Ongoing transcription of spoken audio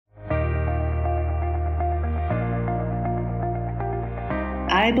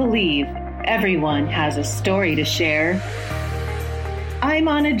I believe everyone has a story to share. I'm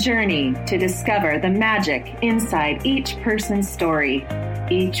on a journey to discover the magic inside each person's story.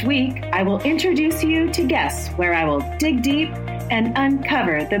 Each week, I will introduce you to guests where I will dig deep and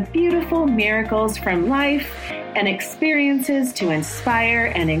uncover the beautiful miracles from life and experiences to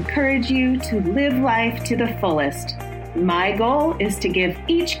inspire and encourage you to live life to the fullest. My goal is to give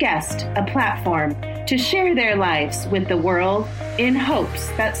each guest a platform to share their lives with the world in hopes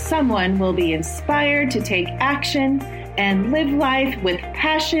that someone will be inspired to take action and live life with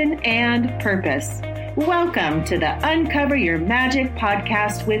passion and purpose. Welcome to the Uncover Your Magic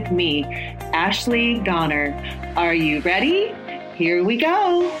podcast with me, Ashley Goner. Are you ready? Here we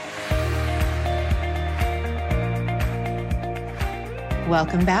go.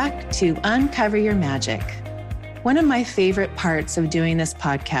 Welcome back to Uncover Your Magic. One of my favorite parts of doing this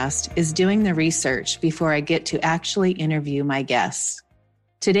podcast is doing the research before I get to actually interview my guests.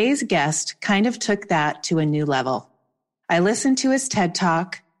 Today's guest kind of took that to a new level. I listened to his TED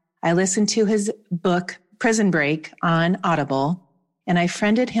Talk, I listened to his book, Prison Break, on Audible, and I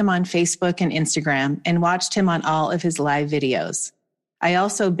friended him on Facebook and Instagram and watched him on all of his live videos. I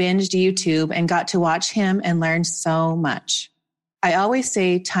also binged YouTube and got to watch him and learn so much. I always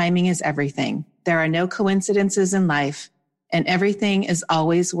say timing is everything. There are no coincidences in life, and everything is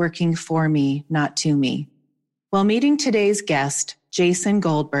always working for me, not to me. Well, meeting today's guest, Jason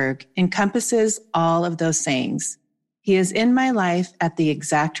Goldberg, encompasses all of those sayings. He is in my life at the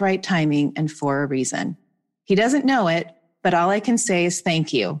exact right timing and for a reason. He doesn't know it, but all I can say is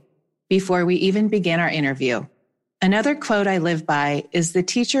thank you before we even begin our interview. Another quote I live by is the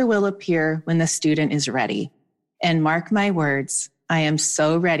teacher will appear when the student is ready. And mark my words, I am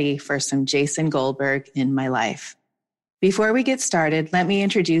so ready for some Jason Goldberg in my life. Before we get started, let me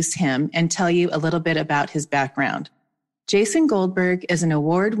introduce him and tell you a little bit about his background. Jason Goldberg is an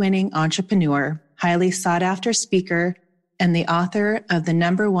award-winning entrepreneur, highly sought-after speaker, and the author of the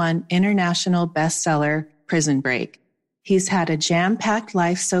 #1 international bestseller, Prison Break. He's had a jam-packed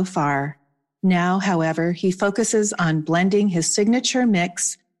life so far. Now, however, he focuses on blending his signature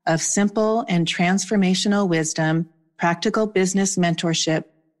mix of simple and transformational wisdom, practical business mentorship,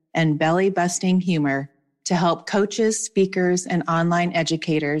 and belly-busting humor to help coaches, speakers, and online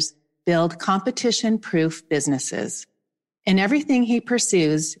educators build competition-proof businesses. In everything he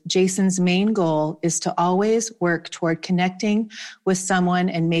pursues, Jason's main goal is to always work toward connecting with someone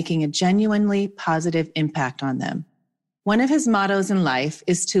and making a genuinely positive impact on them. One of his mottos in life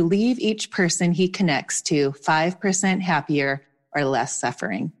is to leave each person he connects to 5% happier or less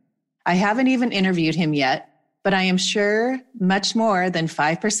suffering. I haven't even interviewed him yet, but I am sure much more than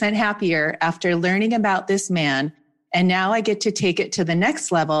 5% happier after learning about this man. And now I get to take it to the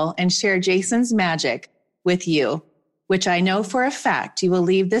next level and share Jason's magic with you, which I know for a fact you will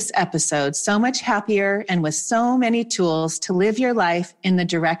leave this episode so much happier and with so many tools to live your life in the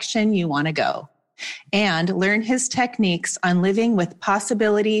direction you want to go, and learn his techniques on living with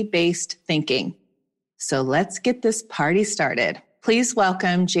possibility-based thinking. So let's get this party started. Please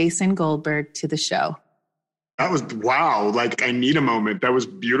welcome Jason Goldberg to the show. That was, wow, like I need a moment. That was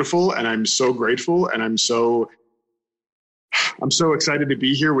beautiful, and I'm so grateful, and I'm so excited to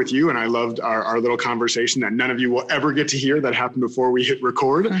be here with you. And I loved our little conversation that none of you will ever get to hear that happened before we hit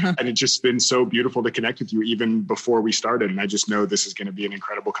record. And it's just been so beautiful to connect with you even before we started. And I just know this is going to be an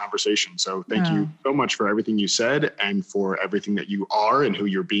incredible conversation. So thank you so much for everything you said and for everything that you are and who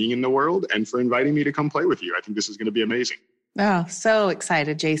you're being in the world, and for inviting me to come play with you. I think this is going to be amazing. Oh, so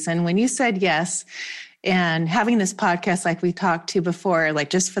excited, Jason. When you said yes, and having this podcast, like we talked to before, like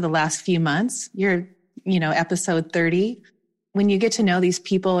just for the last few months, you're, episode 30. When you get to know these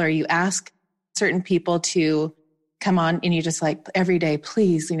people, or you ask certain people to come on and you just like every day,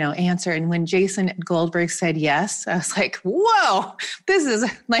 please, answer. And when Jason Goldberg said yes, I was like, whoa, this is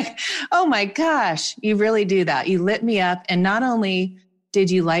like, oh my gosh, you really do that. You lit me up. And not only did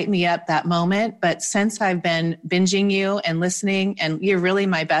you light me up that moment, but since I've been binging you and listening, and you're really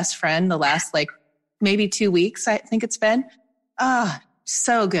my best friend the last maybe 2 weeks, I think it's been.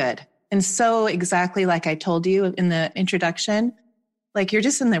 So good. And so exactly like I told you in the introduction, like you're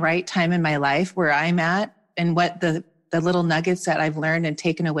just in the right time in my life where I'm at, and what the little nuggets that I've learned and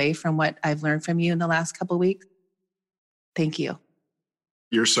taken away from what I've learned from you in the last couple of weeks. Thank you.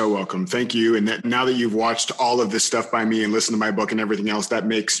 You're so welcome. Thank you. And now that you've watched all of this stuff by me and listened to my book and everything else, that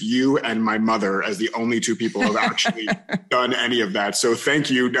makes you and my mother as the only two people who have actually done any of that. So thank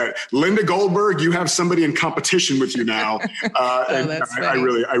you. Linda Goldberg, you have somebody in competition with you now.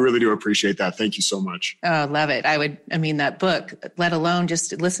 I really do appreciate that. Thank you so much. Oh, love it. That book, let alone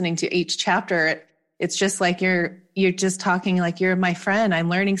just listening to each chapter, it's just like you're just talking like you're my friend. I'm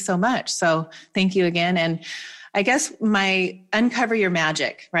learning so much. So thank you again. And I guess my uncover your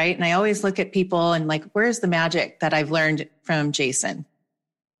magic, right? And I always look at people and like, where's the magic that I've learned from Jason?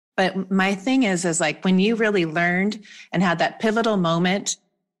 But my thing is like when you really learned and had that pivotal moment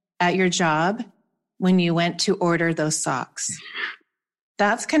at your job, when you went to order those socks,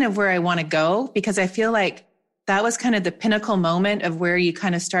 that's kind of where I want to go, because I feel like that was kind of the pinnacle moment of where you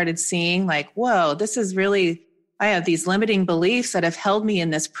kind of started seeing like, whoa, this is really, I have these limiting beliefs that have held me in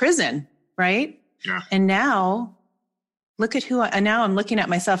this prison, right? Yeah. And now look at now I'm looking at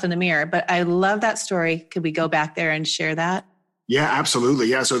myself in the mirror, but I love that story. Could we go back there and share that? Yeah, absolutely.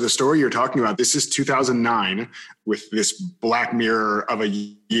 Yeah. So the story you're talking about, this is 2009 with this black mirror of a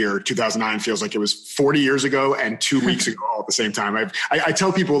year. 2009 feels like it was 40 years ago and 2 weeks ago all at the same time. I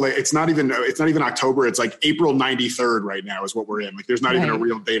tell people like, it's not even October. It's like April 93rd right now is what we're in. Like there's not even a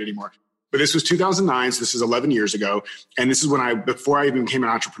real date anymore. But this was 2009. So this is 11 years ago. And this is when before I even became an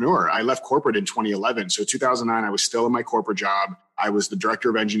entrepreneur, I left corporate in 2011. So 2009, I was still in my corporate job. I was the director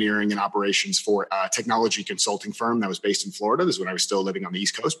of engineering and operations for a technology consulting firm that was based in Florida. This is when I was still living on the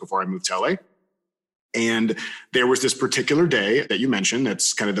East Coast before I moved to LA. And there was this particular day that you mentioned,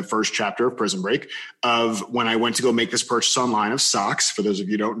 that's kind of the first chapter of Prison Break, of when I went to go make this purchase online of socks. For those of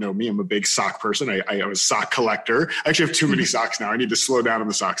you who don't know me, I'm a big sock person. I'm a sock collector. I actually have too many socks now. I need to slow down on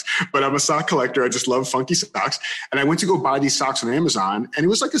the socks. But I'm a sock collector. I just love funky socks. And I went to go buy these socks on Amazon, and it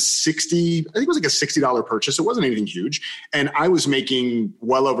was like a $60 purchase. It wasn't anything huge. And I was making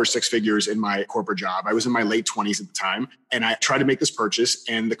well over six figures in my corporate job. I was in my late 20s at the time. And I tried to make this purchase,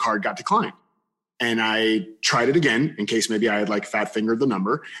 and the card got declined. And I tried it again in case maybe I had like fat fingered the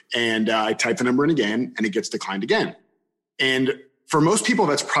number. And I typed the number in again, and it gets declined again. And for most people,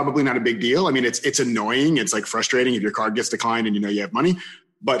 that's probably not a big deal. I mean, it's annoying. It's like frustrating if your card gets declined and you know you have money.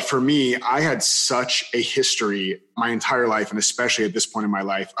 But for me, I had such a history my entire life, and especially at this point in my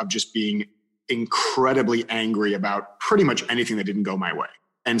life, of just being incredibly angry about pretty much anything that didn't go my way.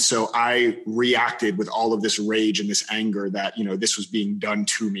 And so I reacted with all of this rage and this anger that, you know, this was being done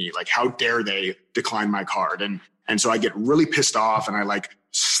to me. Like, how dare they decline my card? And so I get really pissed off, and I like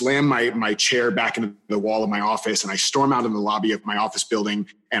slam my chair back into the wall of my office, and I storm out in the lobby of my office building,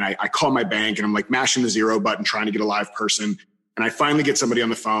 and I call my bank, and I'm like mashing the 0 button, trying to get a live person. And I finally get somebody on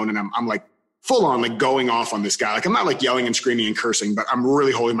the phone, and I'm like full on like going off on this guy. Like, I'm not like yelling and screaming and cursing, but I'm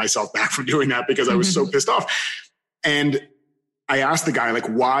really holding myself back from doing that because I was so pissed off. And I asked the guy, like,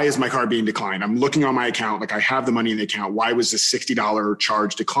 why is my card being declined? I'm looking on my account. Like, I have the money in the account. Why was this $60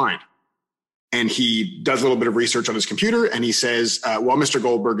 charge declined? And he does a little bit of research on his computer, and he says, well, Mr.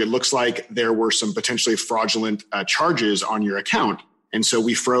 Goldberg, it looks like there were some potentially fraudulent charges on your account. And so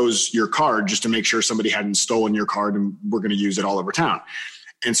we froze your card just to make sure somebody hadn't stolen your card, and we're going to use it all over town.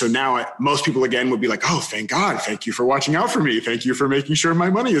 And so now most people, again, would be like, oh, thank God. Thank you for watching out for me. Thank you for making sure my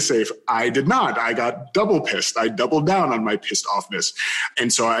money is safe. I did not. I got double pissed. I doubled down on my pissed offness.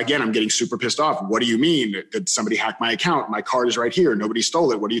 And so again, I'm getting super pissed off. What do you mean? Did somebody hack my account? My card is right here. Nobody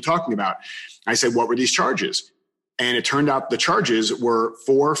stole it. What are you talking about? I said, what were these charges? And it turned out the charges were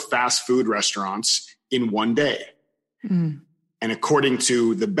 4 fast food restaurants in one day. Mm. And according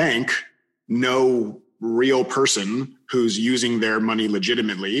to the bank, no real person who's using their money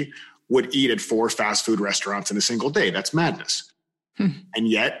legitimately would eat at 4 fast food restaurants in a single day. That's madness. And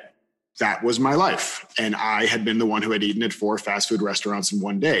yet that was my life. And I had been the one who had eaten at 4 fast food restaurants in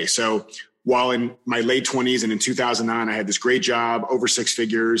one day. So while in my late 20s and in 2009, I had this great job, over 6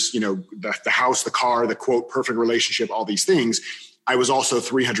 figures, you know, the house, the car, the quote, perfect relationship, all these things, I was also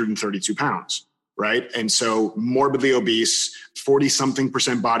 332 pounds. Right. And so morbidly obese,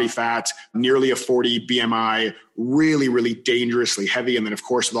 40-something% body fat, nearly a 40 BMI, really, really dangerously heavy. And then, of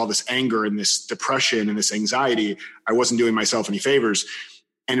course, with all this anger and this depression and this anxiety, I wasn't doing myself any favors.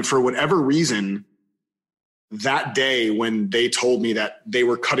 And for whatever reason, that day when they told me that they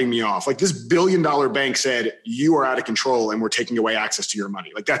were cutting me off, like this $1 billion bank said, you are out of control and we're taking away access to your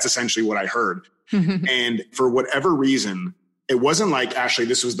money. Like that's essentially what I heard. And for whatever reason, it wasn't like, Ashley,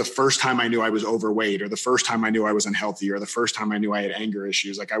 this was the first time I knew I was overweight, or the first time I knew I was unhealthy, or the first time I knew I had anger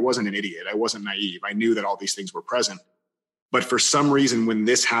issues. Like I wasn't an idiot. I wasn't naive. I knew that all these things were present. But for some reason, when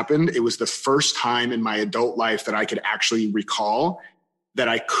this happened, it was the first time in my adult life that I could actually recall that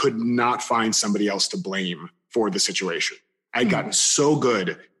I could not find somebody else to blame for the situation. I'd gotten so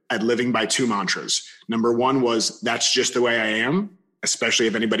good at living by 2 mantras. Number 1 was, that's just the way I am. Especially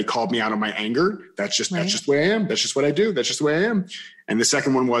if anybody called me out on my anger, that's just the way I am. That's just what I do. That's just the way I am. And the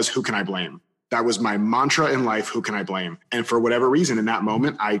second one was, who can I blame? That was my mantra in life. Who can I blame? And for whatever reason, in that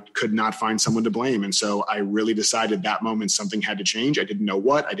moment, I could not find someone to blame. And so I really decided that moment something had to change. I didn't know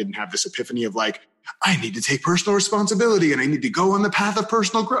what. I didn't have this epiphany of like, I need to take personal responsibility and I need to go on the path of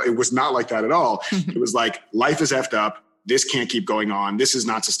personal growth. It was not like that at all. It was like, life is effed up. This can't keep going on. This is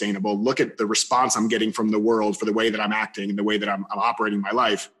not sustainable. Look at the response I'm getting from the world for the way that I'm acting and the way that I'm operating my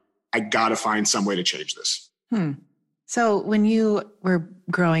life. I got to find some way to change this. So when you were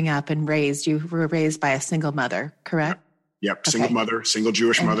growing up and raised, you were raised by a single mother, correct? Yep. Single mother, single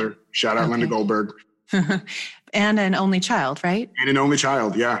Jewish mother. Shout out Linda Goldberg. And an only child, right? And an only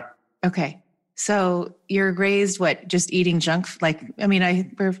child. Yeah. Okay. So you're raised, just eating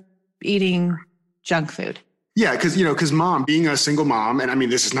we're eating junk food. Yeah, because mom, being a single mom, and I mean,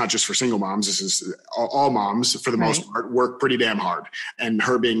 this is not just for single moms, this is all moms for the most part, work pretty damn hard. And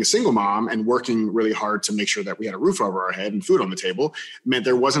her being a single mom and working really hard to make sure that we had a roof over our head and food on the table meant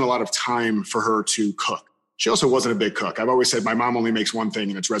there wasn't a lot of time for her to cook. She also wasn't a big cook. I've always said my mom only makes one thing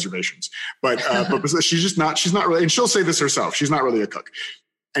and it's reservations. But she's not really, and she'll say this herself, she's not really a cook.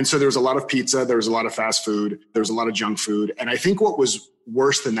 And so there was a lot of pizza, there was a lot of fast food, there was a lot of junk food. And I think what was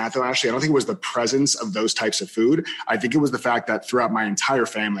worse than that, though, actually, I don't think it was the presence of those types of food. I think it was the fact that throughout my entire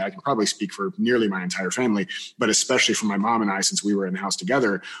family, I can probably speak for nearly my entire family, but especially for my mom and I, since we were in the house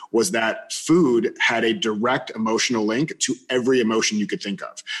together, was that food had a direct emotional link to every emotion you could think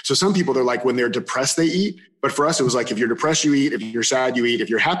of. So some people, they're like, when they're depressed, they eat. But for us, it was like, if you're depressed, you eat. If you're sad, you eat. If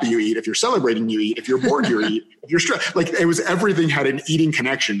you're happy, you eat. If you're celebrating, you eat. If you're bored, you eat. If you're stressed, like it was, everything had an eating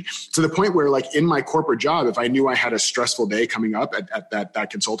connection to the point where, like, in my corporate job, if I knew I had a stressful day coming up at that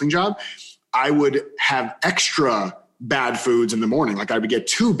consulting job, I would have extra bad foods in the morning. Like I would get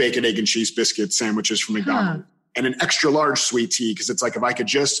 2 bacon, egg, and cheese biscuit sandwiches from McDonald's and an extra large sweet tea. Cause it's like, if I could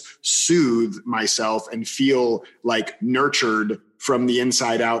just soothe myself and feel like nurtured from the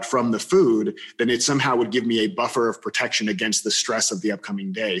inside out from the food, then it somehow would give me a buffer of protection against the stress of the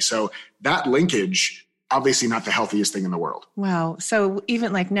upcoming day. So that linkage, obviously not the healthiest thing in the world. Wow. So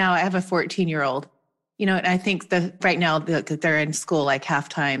even like now I have a 14-year-old, and I think that right now they're in school like half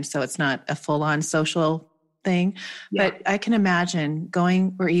time. So it's not a full on social thing, but I can imagine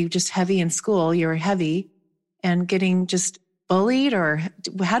going where you just heavy in school, you're heavy and getting just bullied, or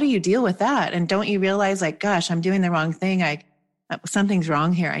how do you deal with that? And don't you realize like, gosh, I'm doing the wrong thing. Something's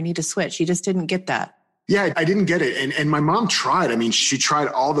wrong here. I need to switch. You just didn't get that. Yeah, I didn't get it. And my mom tried. I mean, she tried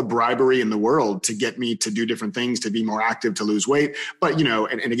all the bribery in the world to get me to do different things, to be more active, to lose weight. But,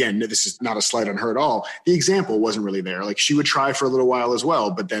 and again, this is not a slight on her at all. The example wasn't really there. Like she would try for a little while as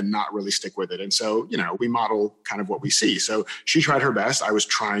well, but then not really stick with it. And so, we model kind of what we see. So she tried her best. I was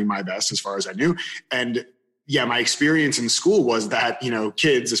trying my best as far as I knew. And yeah, my experience in school was that,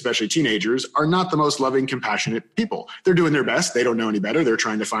 kids, especially teenagers, are not the most loving, compassionate people. They're doing their best. They don't know any better. They're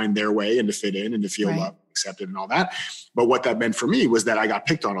trying to find their way and to fit in and to feel loved, accepted and all that. But what that meant for me was that I got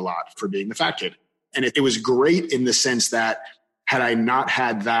picked on a lot for being the fat kid. And it was great in the sense that had I not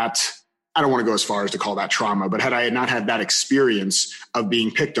had that, I don't want to go as far as to call that trauma, but had I not had that experience of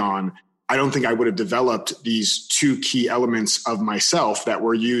being picked on, I don't think I would have developed these 2 key elements of myself that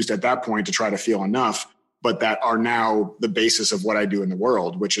were used at that point to try to feel enough, but that are now the basis of what I do in the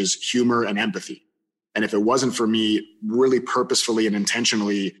world, which is humor and empathy. And if it wasn't for me really purposefully and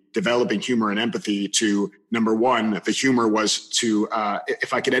intentionally developing humor and empathy to, number one, the humor was to,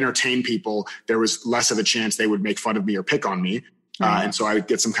 if I could entertain people, there was less of a chance they would make fun of me or pick on me. And so I would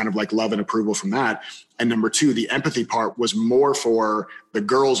get some kind of like love and approval from that. And number 2, the empathy part was more for the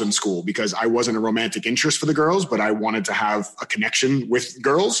girls in school because I wasn't a romantic interest for the girls, but I wanted to have a connection with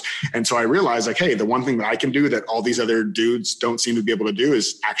girls. And so I realized like, hey, the one thing that I can do that all these other dudes don't seem to be able to do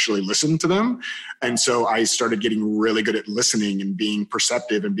is actually listen to them. And so I started getting really good at listening and being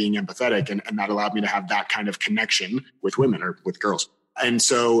perceptive and being empathetic. And that allowed me to have that kind of connection with women or with girls. And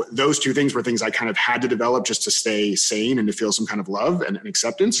so those 2 things were things I kind of had to develop just to stay sane and to feel some kind of love and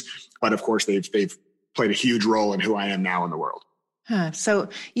acceptance. But of course, they've played a huge role in who I am now in the world. So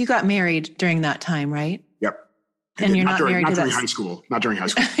you got married during that time, right? Yep. And you're not married during high school. Not during high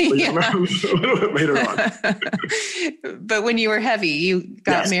school. A little bit later on. But when you were heavy, you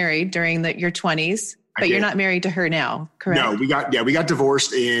got married during your 20s. But you're not married to her now, correct? No, we got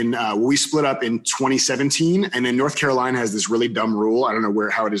divorced we split up in 2017. And then North Carolina has this really dumb rule. I don't know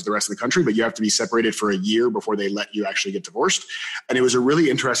how it is the rest of the country, but you have to be separated for a year before they let you actually get divorced. And it was a really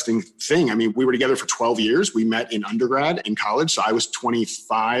interesting thing. I mean, we were together for 12 years. We met in undergrad in college. So I was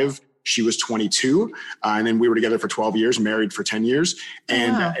 25. She was 22. And then we were together for 12 years, married for 10 years.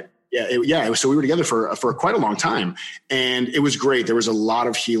 And So we were together for quite a long time, and it was great. There was a lot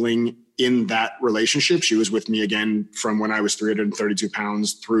of healing in that relationship. She was with me again from when I was 332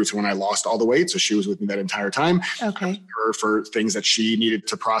 pounds through to when I lost all the weight. So she was with me that entire time. Okay. Her for things that she needed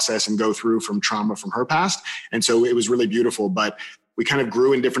to process and go through from trauma from her past. And so it was really beautiful, but we kind of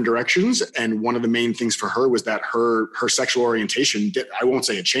grew in different directions. And one of the main things for her was that her sexual orientation, I won't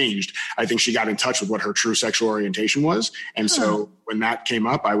say it changed. I think she got in touch with what her true sexual orientation was. And so when that came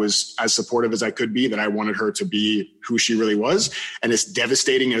up, I was as supportive as I could be, that I wanted her to be who she really was. And as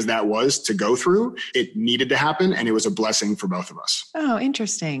devastating as that was to go through, it needed to happen. And it was a blessing for both of us. Oh,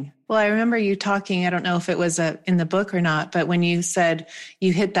 interesting. Well, I remember you talking, I don't know if it was in the book or not, but when you said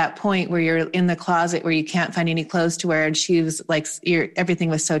you hit that point where you're in the closet where you can't find any clothes to wear, and she was like, everything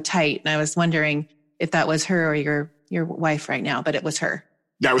was so tight. And I was wondering if that was her or your wife right now, but it was her.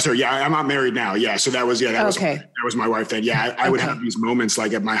 That was her. Yeah. I'm not married now. Yeah. So that was my wife then. Yeah. I would have these moments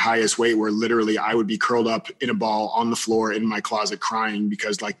like at my highest weight where literally I would be curled up in a ball on the floor in my closet crying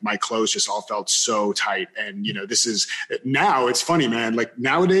because like my clothes just all felt so tight. And now it's funny, man, like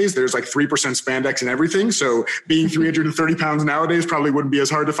nowadays there's like 3% spandex and everything. So being 330 pounds nowadays probably wouldn't be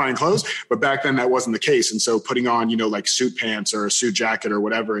as hard to find clothes, but back then that wasn't the case. And so putting on, like suit pants or a suit jacket or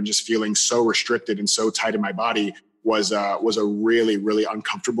whatever, and just feeling so restricted and so tight in my body was a really, really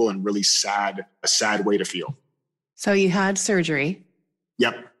uncomfortable and really sad way to feel. So you had surgery.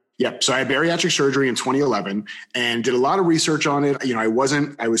 Yep. So I had bariatric surgery in 2011 and did a lot of research on it. I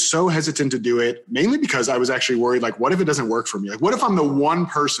was so hesitant to do it, mainly because I was actually worried, like, what if it doesn't work for me? Like, what if I'm the one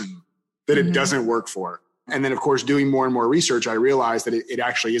person that it doesn't work for? And then of course, doing more and more research, I realized that it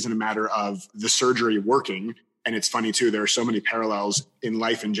actually isn't a matter of the surgery working. And it's funny too, there are so many parallels in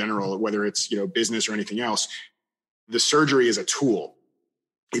life in general, whether it's, business or anything else. The surgery is a tool.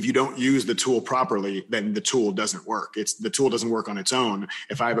 If you don't use the tool properly, then the tool doesn't work. The tool doesn't work on its own.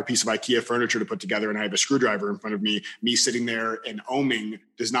 If I have a piece of IKEA furniture to put together and I have a screwdriver in front of me sitting there and ohming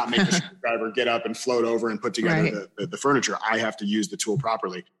does not make the screwdriver get up and float over and put together the furniture. I have to use the tool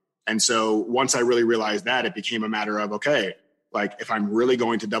properly. And so once I really realized that, it became a matter of, okay, like if I'm really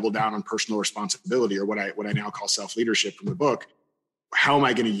going to double down on personal responsibility, or what I now call self-leadership from the book, how am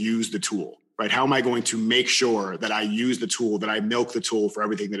I going to use the tool? Right? How am I going to make sure that I use the tool, that I milk the tool for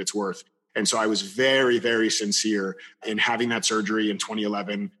everything that it's worth? And so I was very, very sincere in having that surgery in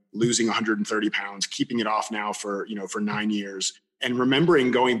 2011, losing 130 pounds, keeping it off now for 9 years. And remembering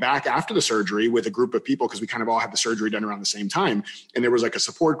going back after the surgery with a group of people, because we kind of all had the surgery done around the same time. And there was like a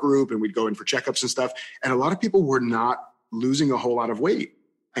support group and we'd go in for checkups and stuff. And a lot of people were not losing a whole lot of weight.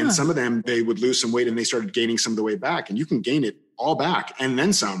 And some of them, they would lose some weight and they started gaining some of the weight back. And you can gain it all back and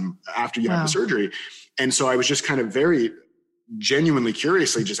then some after you have the surgery. And so I was just kind of very genuinely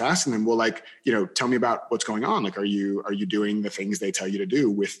curiously just asking them, well, like, tell me about what's going on. Like, are you doing the things they tell you to do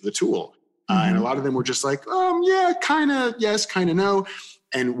with the tool? And a lot of them were just like, yeah, kind of, yes, kind of no.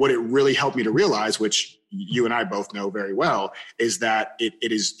 And what it really helped me to realize, which you and I both know very well, is that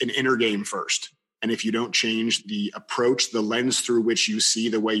it is an inner game first. And if you don't change the approach, the lens through which you see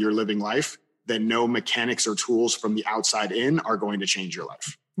the way you're living life, then no mechanics or tools from the outside in are going to change your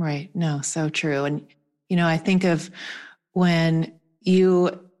life. Right. No, so true. And, I think of when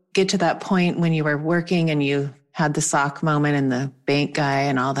you get to that point when you were working and you had the sock moment and the bank guy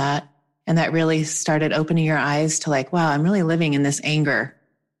and all that, and that really started opening your eyes to like, wow, I'm really living in this anger.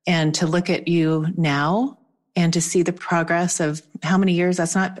 And to look at you now and to see the progress of how many years,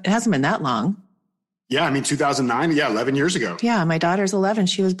 it hasn't been that long. Yeah, 2009. Yeah, 11 years ago. Yeah, my daughter's 11.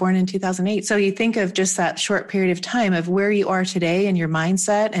 She was born in 2008. So you think of just that short period of time of where you are today and your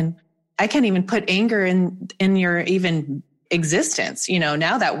mindset. And I can't even put anger in your even existence.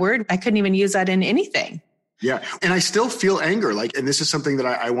 Now that word, I couldn't even use that in anything. Yeah. And I still feel anger. And this is something that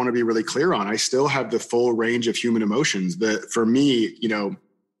I want to be really clear on. I still have the full range of human emotions. For me,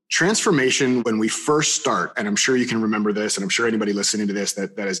 transformation, when we first start, and I'm sure you can remember this, and I'm sure anybody listening to this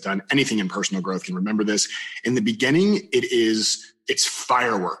that has done anything in personal growth can remember this. In the beginning, it's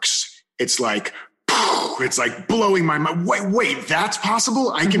fireworks. It's like blowing my mind. Wait, that's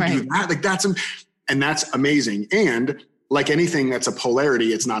possible? I can do that? Like that's amazing. And like anything that's a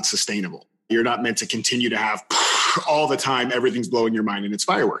polarity, it's not sustainable. You're not meant to continue to have all the time, everything's blowing your mind and it's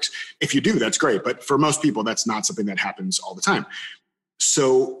fireworks. If you do, that's great. But for most people, that's not something that happens all the time.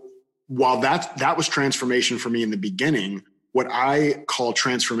 So while that was transformation for me in the beginning, what I call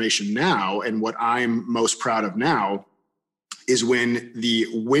transformation now and what I'm most proud of now is when the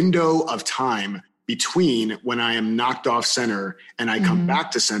window of time between when I am knocked off center and I come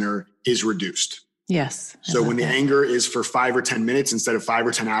back to center is reduced. Yes. So when the anger is for 5 or 10 minutes instead of 5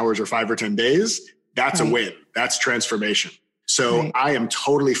 or 10 hours or 5 or 10 days, that's a win. That's transformation. So I am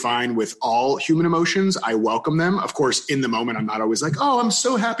totally fine with all human emotions. I welcome them. Of course, in the moment, I'm not always like, oh, I'm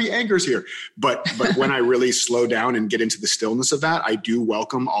so happy anger's here. But when I really slow down and get into the stillness of that, I do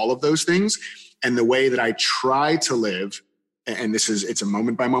welcome all of those things. And the way that I try to live, and it's a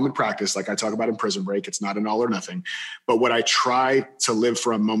moment by moment practice, like I talk about in Prison Break, it's not an all or nothing. But what I try to live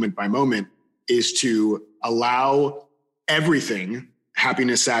from moment by moment is to allow everything,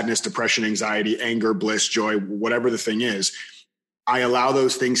 happiness, sadness, depression, anxiety, anger, bliss, joy, whatever the thing is, I allow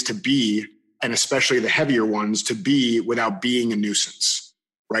those things to be, and especially the heavier ones, to be without being a nuisance,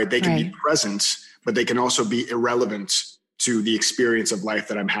 right? They can be present, but they can also be irrelevant to the experience of life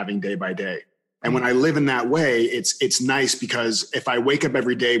that I'm having day by day. And when I live in that way, it's nice, because if I wake up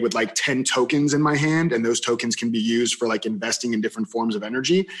every day with like 10 tokens in my hand, and those tokens can be used for like investing in different forms of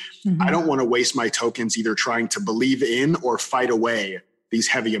energy, I don't want to waste my tokens either trying to believe in or fight away these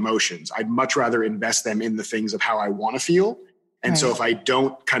heavy emotions. I'd much rather invest them in the things of how I want to feel. And so if I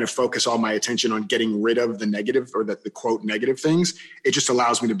don't kind of focus all my attention on getting rid of the negative, or the quote negative things, it just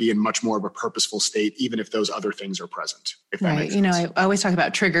allows me to be in much more of a purposeful state, even if those other things are present. If that makes sense. I always talk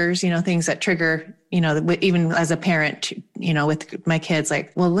about triggers, things that trigger, even as a parent, with my kids,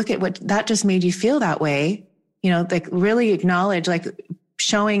 like, well, look at what that just made you feel that way, like really acknowledge, like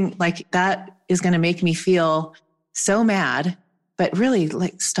showing like that is going to make me feel so mad, but really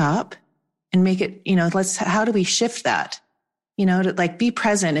like stop and make it, how do we shift that? To like be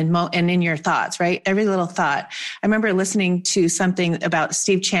present and in your thoughts, right? Every little thought. I remember listening to something about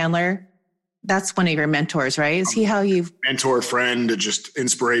Steve Chandler. That's one of your mentors, right? Is he how you've... Mentor, friend, just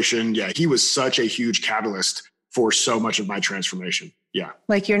inspiration. Yeah, he was such a huge catalyst for so much of my transformation. Yeah.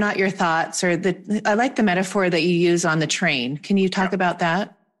 Like you're not your thoughts, or I like the metaphor that you use on the train. Can you talk about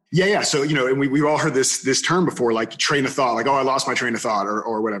that? Yeah. So, and we've all heard this term before, like train of thought, like, oh, I lost my train of thought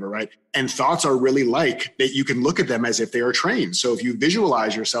or whatever, right? And thoughts are really like that. You can look at them as if they are trains. So if you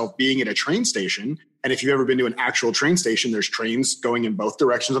visualize yourself being at a train station, and if you've ever been to an actual train station, there's trains going in both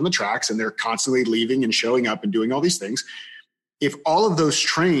directions on the tracks, and they're constantly leaving and showing up and doing all these things. If all of those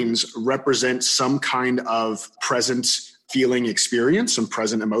trains represent some kind of present feeling experience, some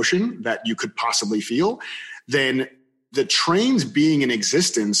present emotion that you could possibly feel, then the trains being in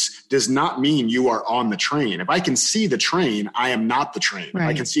existence does not mean you are on the train. If I can see the train, I am not the train. Right. If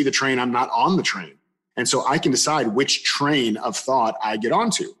I can see the train, I'm not on the train. And so I can decide which train of thought I get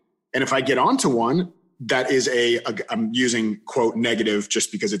onto. And if I get onto one that is I'm using quote negative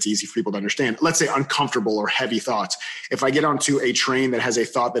just because it's easy for people to understand, let's say uncomfortable or heavy thoughts. If I get onto a train that has a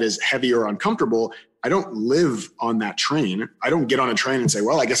thought that is heavy or uncomfortable, I don't live on that train. I don't get on a train and say,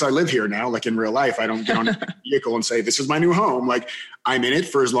 well, I guess I live here now. Like in real life, I don't get on a vehicle and say, this is my new home. Like I'm in it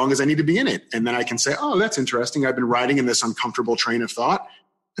for as long as I need to be in it. And then I can say, oh, that's interesting. I've been riding in this uncomfortable train of thought.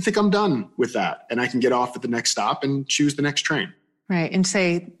 I think I'm done with that. And I can get off at the next stop and choose the next train. Right. And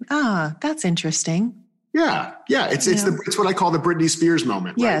say, that's interesting. Yeah. It's what I call the Britney Spears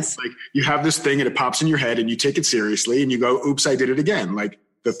moment. Right? Yes. It's like you have this thing and it pops in your head and you take it seriously and you go, oops, I did it again. Like,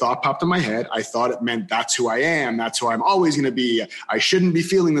 the thought popped in my head. I thought it meant that's who I am. That's who I'm always going to be. I shouldn't be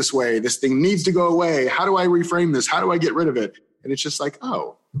feeling this way. This thing needs to go away. How do I reframe this? How do I get rid of it? And it's just like,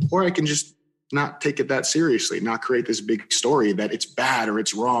 oh, or I can just not take it that seriously, not create this big story that it's bad or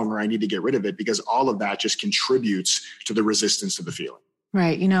it's wrong or I need to get rid of it, because all of that just contributes to the resistance to the feeling.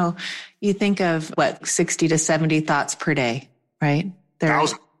 Right. You think of 60 to 70 thoughts per day, right?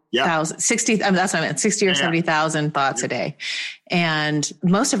 1,000. Yeah. 60, that's what I meant, 60 or 70,000 thoughts a day. And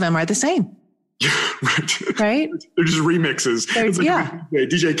most of them are the same. Right? They're just remixes. It's like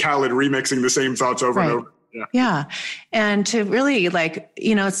DJ Khaled remixing the same thoughts over and over. Yeah. And to really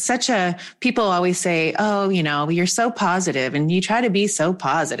it's people always say, oh, you're so positive and you try to be so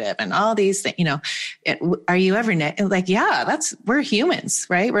positive and all these things, are you ever we're humans,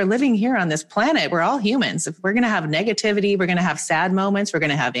 right? We're living here on this planet. We're all humans. If we're going to have negativity, we're going to have sad moments. We're going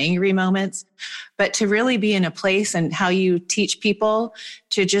to have angry moments, but to really be in a place and how you teach people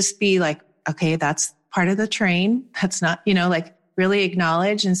to just be like, okay, that's part of the train. That's not, really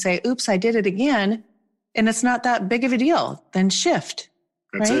acknowledge and say, oops, I did it again. And it's not that big of a deal, then shift.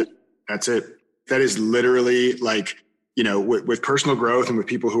 That's it. That is literally like, with personal growth and with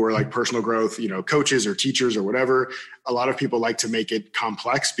people who are like personal growth, coaches or teachers or whatever, a lot of people like to make it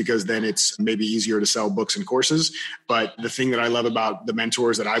complex because then it's maybe easier to sell books and courses. But the thing that I love about the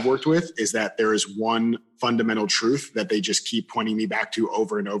mentors that I've worked with is that there is one fundamental truth that they just keep pointing me back to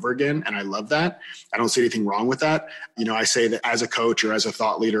over and over again. And I love that. I don't see anything wrong with that. I say that as a coach or as a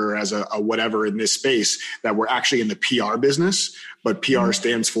thought leader or as a whatever in this space, that we're actually in the PR business, but PR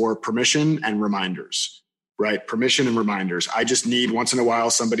stands for permission and reminders. right? Permission and reminders. I just need once in a while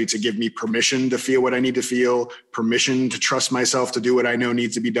somebody to give me permission to feel what I need to feel, permission to trust myself to do what I know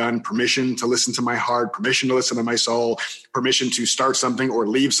needs to be done, permission to listen to my heart, permission to listen to my soul, permission to start something or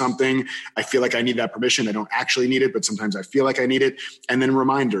leave something. I feel like I need that permission. I don't actually need it, but sometimes I feel like I need it. And then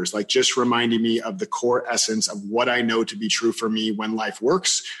reminders, like just reminding me of the core essence of what I know to be true for me when life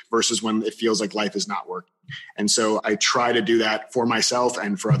works versus when it feels like life is not working. And so I try to do that for myself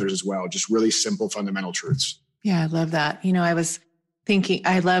and for others as well. Just really simple, fundamental truths. Yeah, I love that. I was thinking,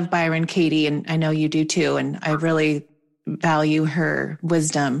 I love Byron Katie, and I know you do too. And I really value her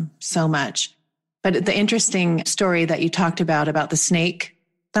wisdom so much. But the interesting story that you talked about the snake,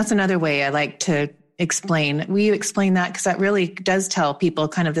 that's another way I like to explain. Will you explain that? Because that really does tell people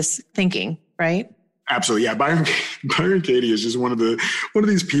kind of this thinking, right? Absolutely. Yeah. Byron Katie is just one of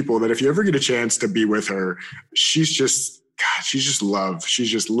these people that if you ever get a chance to be with her, she's just love. She's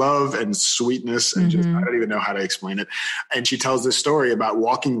just love and sweetness and just, I don't even know how to explain it. And she tells this story about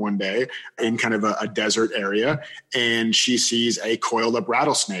walking one day in kind of a desert area, and she sees a coiled up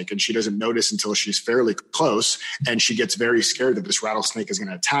rattlesnake, and she doesn't notice until she's fairly close. And she gets very scared that this rattlesnake is going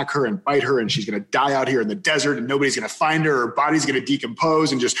to attack her and bite her, and she's going to die out here in the desert, and nobody's going to find her. Her body's going to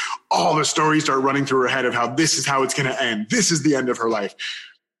decompose, and just all the stories start running through her head of how this is how it's going to end. This is the end of her life.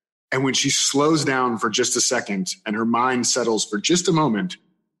 And when she slows down for just a second and her mind settles for just a moment,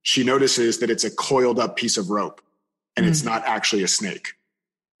 she notices that it's a coiled up piece of rope and it's not actually a snake.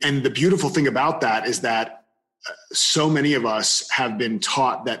 And the beautiful thing about that is that so many of us have been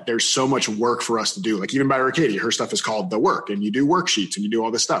taught that there's so much work for us to do. Like even Byron Katie, her stuff is called The Work, and you do worksheets and you do all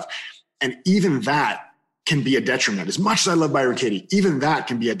this stuff. And even that can be a detriment. As much as I love Byron Katie, even that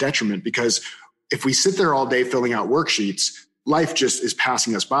can be a detriment, because if we sit there all day filling out worksheets, life just is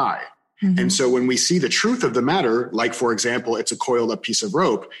passing us by. And so when we see the truth of the matter, like, for example, it's a coiled up piece of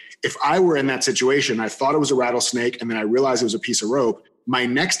rope. If I were in that situation, I thought it was a rattlesnake, and then I realized it was a piece of rope, my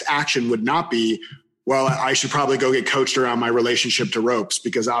next action would not be, well, I should probably go get coached around my relationship to ropes,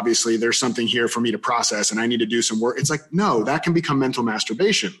 because obviously there's something here for me to process and I need to do some work. It's like, no, that can become mental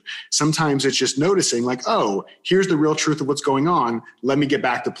masturbation. Sometimes it's just noticing like, oh, here's the real truth of what's going on. Let me get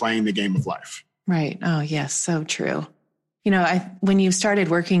back to playing the game of life. Right. Oh, yes. So true. When you started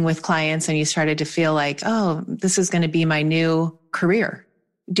working with clients and you started to feel like, oh, this is going to be my new career,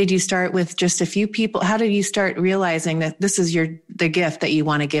 did you start with just a few people? How did you start realizing that this is the gift that you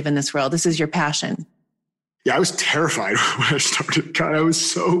want to give in this world? This is your passion. Yeah, I was terrified when I started. God, I was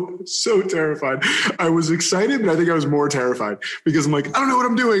so terrified. I was excited, but I think I was more terrified because I'm like, I don't know what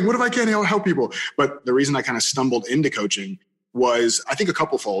I'm doing. What if I can't help people? But the reason I kind of stumbled into coaching was, I think, a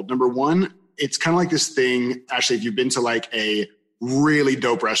couplefold. Number one, it's kind of like this thing, Ashley, if you've been to like a really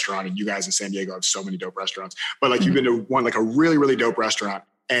dope restaurant, and you guys in San Diego have so many dope restaurants, but like you've been to one, like a really, really dope restaurant,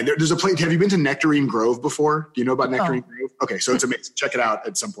 and there's a place. Have you been to Nectarine Grove before? Do you know about Nectarine Grove? Okay. So it's amazing. Check it out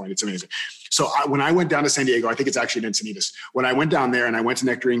at some point. It's amazing. So when I went down to San Diego, I think it's actually in Encinitas. When I went down there and I went to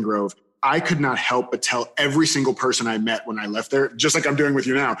Nectarine Grove, I could not help but tell every single person I met when I left there, just like I'm doing with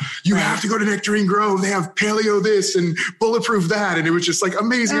you now, you have to go to Nectarine Grove. They have paleo this and bulletproof that. And it was just like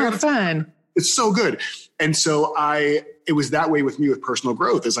amazing. Oh, fun. It's so good. And so it was that way with me with personal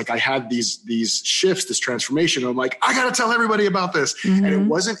growth. It's like I had these shifts, this transformation. I'm like, I got to tell everybody about this. And it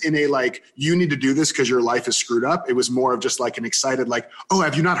wasn't in a like, you need to do this because your life is screwed up. It was more of just like an excited, like, oh,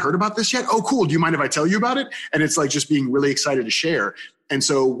 have you not heard about this yet? Oh, cool. Do you mind if I tell you about it? And it's like just being really excited to share. And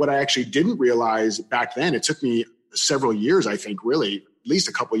so what I actually didn't realize back then, it took me several years, I think, really, at least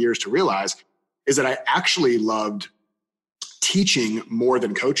a couple of years to realize, is that I actually loved teaching more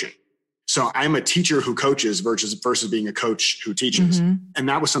than coaching. So I'm a teacher who coaches versus being a coach who teaches. And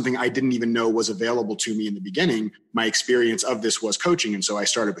that was something I didn't even know was available to me in the beginning. My experience of this was coaching. And so I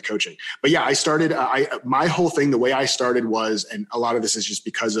started with coaching. But yeah, I started, my whole thing, the way I started was, and a lot of this is just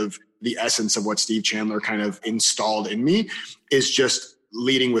because of the essence of what Steve Chandler kind of installed in me, is just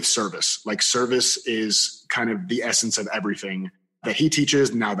leading with service. Like service is kind of the essence of everything that he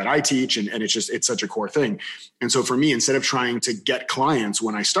teaches, now that I teach. And it's such a core thing. And so for me, instead of trying to get clients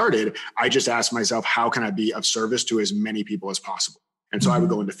when I started, I just asked myself, how can I be of service to as many people as possible? And so I would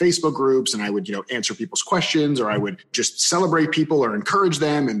go into Facebook groups and I would, answer people's questions, or I would just celebrate people or encourage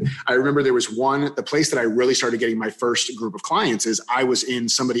them. And I remember there was the place that I really started getting my first group of clients is I was in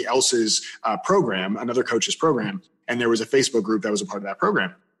somebody else's program, another coach's program. And there was a Facebook group that was a part of that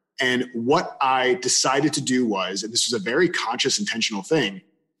program. And what I decided to do was, and this was a very conscious, intentional thing,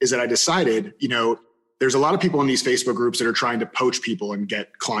 is that I decided, there's a lot of people in these Facebook groups that are trying to poach people and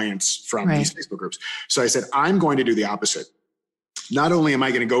get clients from these Facebook groups. So I said, I'm going to do the opposite. not only am I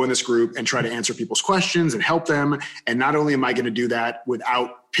going to go in this group and try to answer people's questions and help them, and not only am I going to do that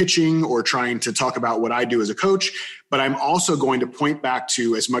without pitching or trying to talk about what I do as a coach, but I'm also going to point back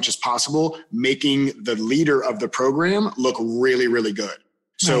to, as much as possible, making the leader of the program look really, really good.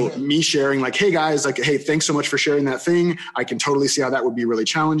 So me sharing like, hey guys, like, hey, thanks so much for sharing that thing. I can totally see how that would be really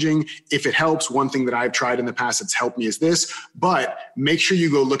challenging. If it helps, one thing that I've tried in the past that's helped me is this, but make sure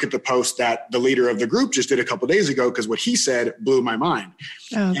you go look at the post that the leader of the group just did a couple of days ago, because what he said blew my mind.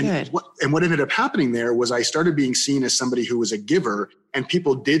 Oh, good. What ended up happening there was I started being seen as somebody who was a giver, and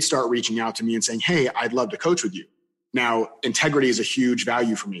people did start reaching out to me and saying, hey, I'd love to coach with you. Now, integrity is a huge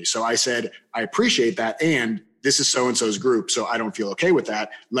value for me. So I said, I appreciate that. And this is so-and-so's group, so I don't feel okay with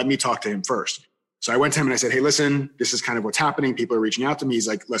that. Let me talk to him first. So I went to him and I said, hey, listen, this is kind of what's happening. People are reaching out to me. He's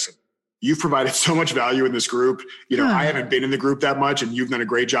like, listen, you've provided so much value in this group. I haven't been in the group that much, and you've done a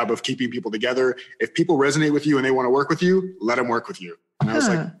great job of keeping people together. If people resonate with you and they want to work with you, let them work with you. And I was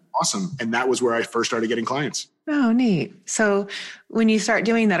like, awesome. And that was where I first started getting clients. Oh, neat. So when you start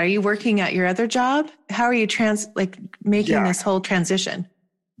doing that, are you working at your other job? How are you making this whole transition?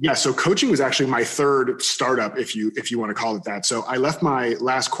 Yeah. So coaching was actually my third startup, if you want to call it that. So I left my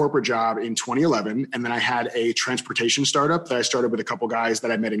last corporate job in 2011, and then I had a transportation startup that I started with a couple guys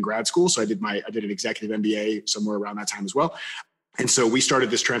that I met in grad school. So I did an executive MBA somewhere around that time as well. And so we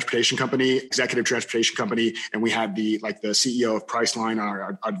started this transportation company, executive transportation company, and we had the CEO of Priceline on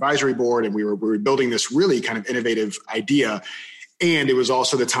our advisory board, and we were building this really kind of innovative idea. And it was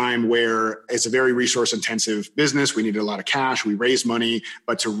also the time where it's a very resource intensive business. We needed a lot of cash. We raised money,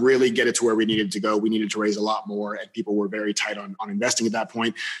 but to really get it to where we needed to go, we needed to raise a lot more, and people were very tight on investing at that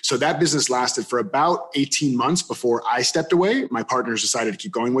point. So that business lasted for about 18 months before I stepped away. My partners decided to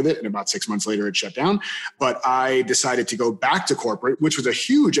keep going with it, and about 6 months later it shut down. But I decided to go back to corporate, which was a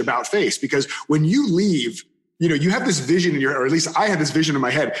huge about face, because when you leave, you have this vision or at least I had this vision in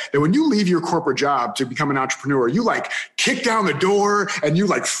my head that when you leave your corporate job to become an entrepreneur, you like kick down the door and you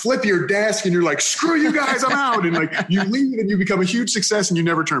like flip your desk and you're like, screw you guys, I'm out. And like you leave and you become a huge success and you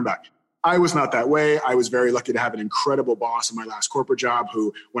never turn back. I was not that way. I was very lucky to have an incredible boss in my last corporate job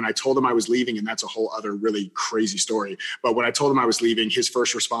who, when I told him I was leaving, and that's a whole other really crazy story, but when I told him I was leaving, his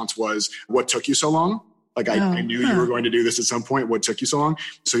first response was, what took you so long? Like I knew you were going to do this at some point. What took you so long?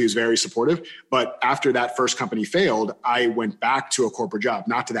 So he was very supportive. But after that first company failed, I went back to a corporate job,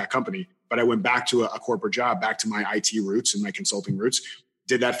 not to that company, but I went back to a corporate job, back to my IT roots and my consulting roots.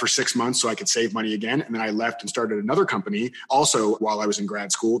 Did that for 6 months so I could save money again. And then I left and started another company also while I was in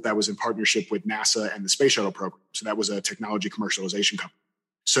grad school that was in partnership with NASA and the Space Shuttle program. So that was a technology commercialization company.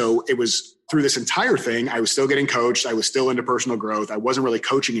 So it was through this entire thing, I was still getting coached. I was still into personal growth. I wasn't really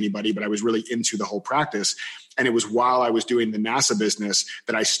coaching anybody, but I was really into the whole practice. And it was while I was doing the NASA business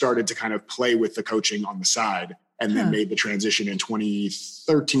that I started to kind of play with the coaching on the side, and then made the transition in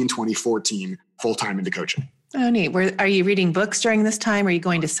 2013, 2014, full-time into coaching. Oh, neat. Are you reading books during this time? Are you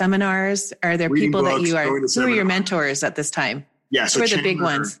going to seminars? Are there people that who are your mentors at this time? Yeah. So who are the big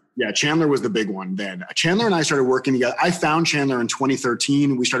ones? Yeah. Chandler was the big one then. Chandler and I started working together. I found Chandler in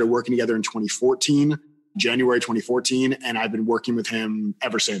 2013. We started working together in 2014, January 2014. And I've been working with him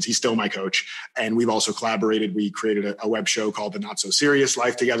ever since. He's still my coach. And we've also collaborated. We created a web show called The Not So Serious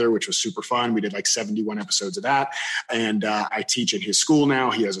Life together, which was super fun. We did like 71 episodes of that. And I teach in his school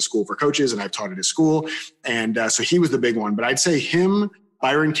now. He has a school for coaches and I've taught at his school. And so he was the big one. But I'd say him,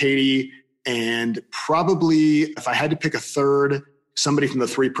 Byron Katie, and probably if I had to pick a third, somebody from the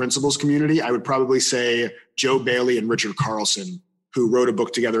Three Principles community, I would probably say Joe Bailey and Richard Carlson, who wrote a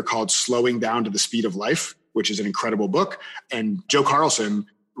book together called Slowing Down to the Speed of Life, which is an incredible book. And Joe Carlson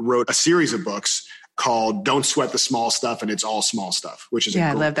wrote a series of books called Don't Sweat the Small Stuff and It's All Small Stuff, which is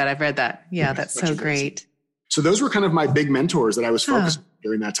I love that. I've read that. Yeah, that's so great. So those were kind of my big mentors that I was focused on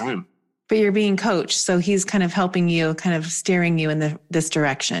during that time. But you're being coached, so he's kind of helping you, kind of steering you in this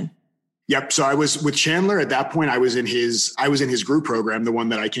direction. Yep. So I was with Chandler at that point. I was in his group program, the one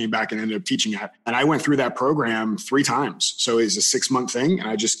that I came back and ended up teaching at. And I went through that program 3 times. So it was a 6-month thing. And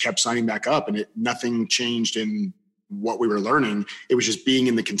I just kept signing back up, and nothing changed in what we were learning. It was just being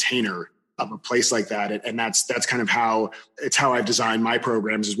in the container of a place like that. And that's kind of how I've designed my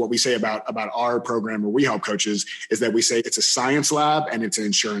programs. Is what we say about our program where we help coaches is that we say it's a science lab and it's an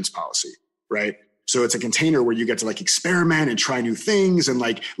insurance policy, right? So it's a container where you get to like experiment and try new things and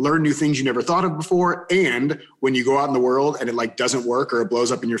like learn new things you never thought of before. And when you go out in the world and it like doesn't work or it blows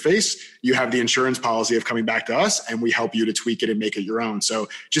up in your face, you have the insurance policy of coming back to us and we help you to tweak it and make it your own. So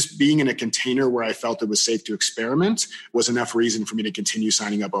just being in a container where I felt it was safe to experiment was enough reason for me to continue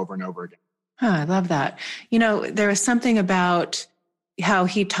signing up over and over again. I love that. There was something about how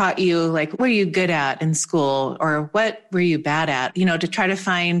he taught you, like, what are you good at in school or what were you bad at, to try to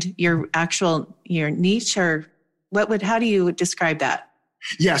find your niche, or how do you describe that?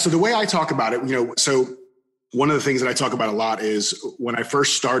 Yeah. So the way I talk about it, so one of the things that I talk about a lot is when I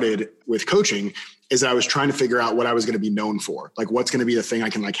first started with coaching is that I was trying to figure out what I was going to be known for. Like, what's going to be the thing I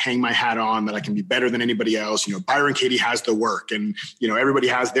can hang my hat on, that I can be better than anybody else. Byron Katie has the work and, everybody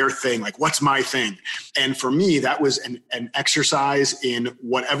has their thing. Like, what's my thing? And for me, that was an exercise in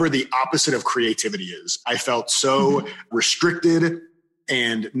whatever the opposite of creativity is. I felt so restricted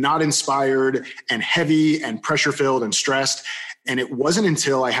and not inspired and heavy and pressure filled and stressed. And it wasn't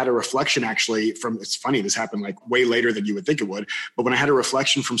until I had a reflection it's funny, this happened way later than you would think it would. But when I had a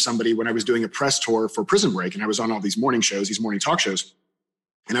reflection from somebody when I was doing a press tour for Prison Break, and I was on all these morning shows, these morning talk shows,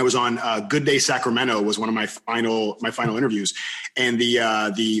 and I was on Good Day Sacramento was one of my final interviews. And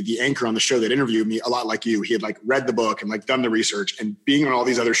the anchor on the show that interviewed me, a lot like you, he had read the book and done the research, and being on all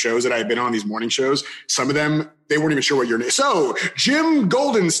these other shows that I had been on, these morning shows, some of them, they weren't even sure what your name. So Jim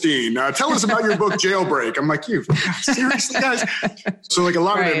Goldenstein, tell us about your book, Jailbreak. I'm like, you seriously, guys? So a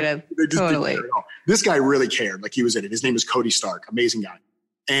lot of them, they just didn't care at all. This guy really cared. He was in it. His name is Cody Stark, amazing guy.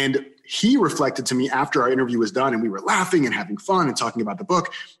 And he reflected to me after our interview was done, and we were laughing and having fun and talking about the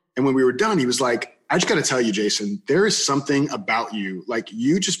book. And when we were done, he was like, I just got to tell you, Jason, there is something about you.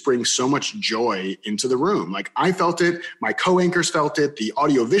 You just bring so much joy into the room. I felt it. My co-anchors felt it. The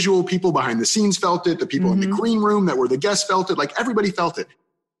audiovisual people behind the scenes felt it. The people in the green room that were the guests felt it. Everybody felt it.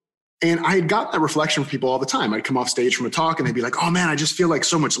 And I had gotten that reflection from people all the time. I'd come off stage from a talk and they'd be like, oh man, I just feel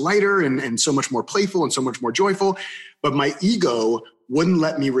so much lighter and so much more playful and so much more joyful. But my ego wouldn't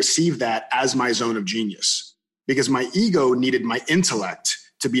let me receive that as my zone of genius, because my ego needed my intellect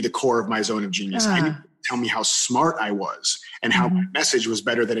to be the core of my zone of genius. I needed to tell me how smart I was and how my message was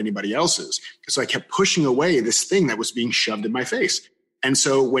better than anybody else's. So I kept pushing away this thing that was being shoved in my face. And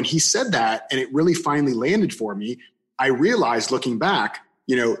so when he said that, and it really finally landed for me, I realized looking back,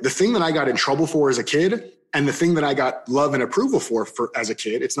 the thing that I got in trouble for as a kid and the thing that I got love and approval for as a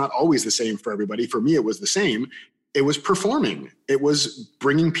kid, it's not always the same for everybody. For me, it was the same. It was performing. It was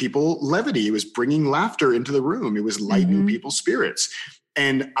bringing people levity. It was bringing laughter into the room. It was lightening people's spirits.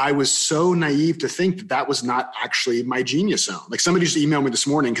 And I was so naive to think that was not actually my genius zone. Somebody just emailed me this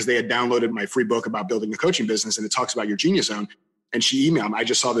morning because they had downloaded my free book about building a coaching business, and it talks about your genius zone. And she emailed me. I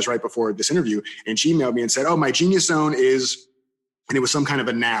just saw this right before this interview. And she emailed me and said, oh, my genius zone is... And it was some kind of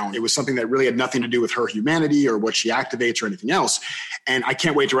a noun. It was something that really had nothing to do with her humanity or what she activates or anything else. And I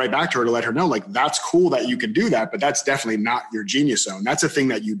can't wait to write back to her to let her know, that's cool that you can do that, but that's definitely not your genius zone. That's a thing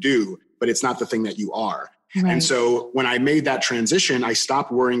that you do, but it's not the thing that you are. Right. And so when I made that transition, I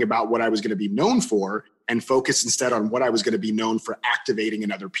stopped worrying about what I was going to be known for and focused instead on what I was going to be known for activating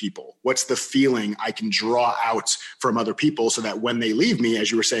in other people. What's the feeling I can draw out from other people so that when they leave me,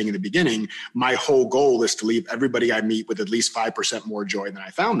 as you were saying in the beginning, my whole goal is to leave everybody I meet with at least 5% more joy than I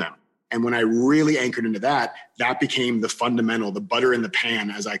found them. And when I really anchored into that, that became the fundamental, the butter in the pan,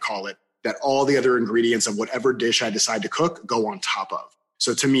 as I call it, that all the other ingredients of whatever dish I decide to cook go on top of.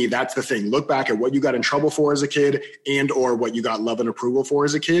 So to me, that's the thing. Look back at what you got in trouble for as a kid and or what you got love and approval for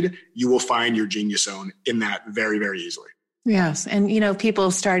as a kid. You will find your genius zone in that very, very easily. Yes. And, people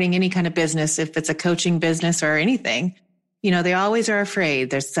starting any kind of business, if it's a coaching business or anything, they always are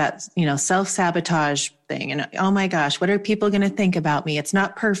afraid. There's that, self-sabotage thing. And oh my gosh, what are people going to think about me? It's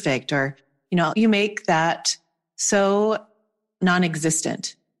not perfect. Or, you make that so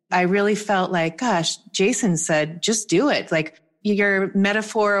non-existent. I really felt like, gosh, Jason said, just do it. Your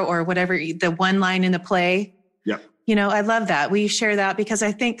metaphor or whatever, the one line in the play. Yeah. I love that. We share that because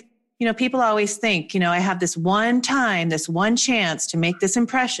I think, people always think, I have this one time, this one chance to make this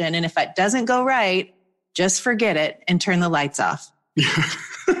impression. And if it doesn't go right, just forget it and turn the lights off.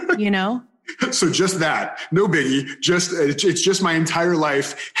 So just that, no biggie, it's just my entire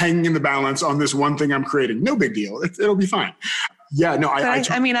life hanging in the balance on this one thing I'm creating. No big deal. It'll be fine. Yeah, no,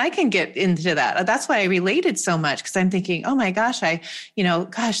 I can get into that. That's why I related so much, because I'm thinking, oh my gosh,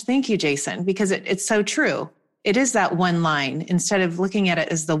 thank you, Jason, because it's so true. It is that one line. Instead of looking at it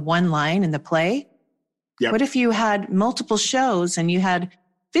as the one line in the play, yep. What if you had multiple shows and you had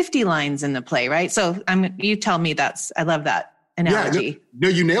 50 lines in the play, right? So you tell me I love that analogy. Yeah, no,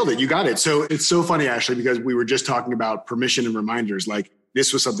 you nailed it. You got it. So it's so funny, Ashley, because we were just talking about permission and reminders.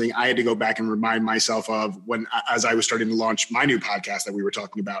 This was something I had to go back and remind myself of as I was starting to launch my new podcast that we were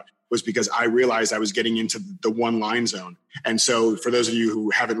talking about, was because I realized I was getting into the one line zone. And so for those of you who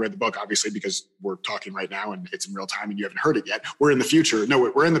haven't read the book, obviously, because we're talking right now and it's in real time and you haven't heard it yet, we're in the future.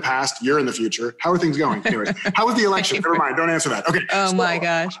 No, we're in the past. You're in the future. How are things going? Anyways, how was the election? Never mind. Don't answer that. Okay. Oh my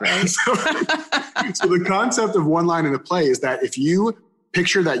gosh. Right. So the concept of one line in the play is that if you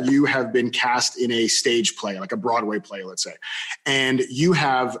Picture that you have been cast in a stage play, like a Broadway play, let's say, and you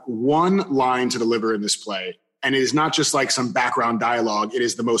have one line to deliver in this play. And it is not just like some background dialogue. It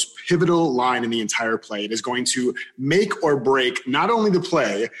is the most pivotal line in the entire play. It is going to make or break not only the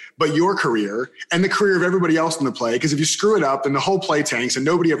play, but your career and the career of everybody else in the play. Because if you screw it up, then the whole play tanks and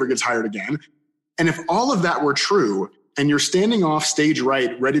nobody ever gets hired again. And if all of that were true and you're standing off stage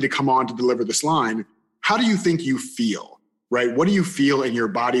right, ready to come on to deliver this line, how do you think you feel, right? What do you feel in your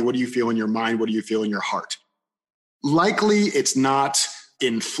body? What do you feel in your mind? What do you feel in your heart? Likely it's not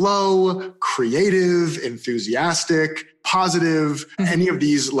in flow, creative, enthusiastic, positive, any of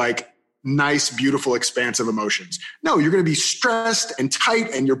these like nice, beautiful, expansive emotions. No, you're going to be stressed and tight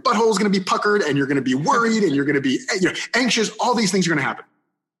and your butthole is going to be puckered and you're going to be worried and you're going to be anxious. All these things are going to happen.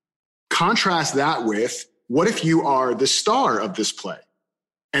 Contrast that with, what if you are the star of this play?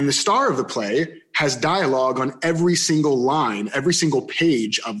 And the star of the play has dialogue on every single line, every single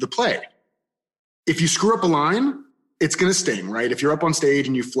page of the play. If you screw up a line, it's going to sting, right? If you're up on stage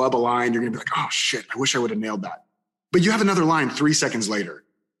and you flub a line, you're going to be like, oh shit, I wish I would have nailed that. But you have another line 3 seconds later,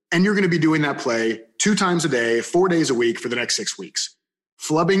 and you're going to be doing that play 2 times a day, 4 days a week for the next 6 weeks.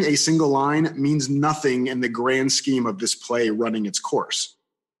 Flubbing a single line means nothing in the grand scheme of this play running its course.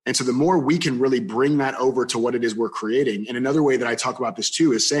 And so the more we can really bring that over to what it is we're creating. And another way that I talk about this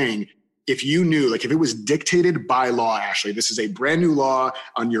too is saying, if you knew, like if it was dictated by law, Ashley, this is a brand new law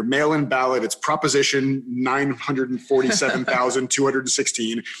on your mail-in ballot, it's Proposition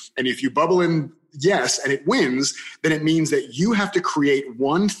 947,216. And if you bubble in yes, and it wins, then it means that you have to create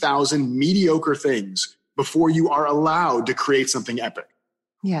 1,000 mediocre things before you are allowed to create something epic.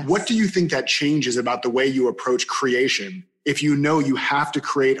 Yes. What do you think that changes about the way you approach creation if you know you have to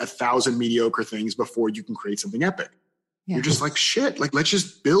create 1,000 mediocre things before you can create something epic? Yeah. You're just like, shit, like, let's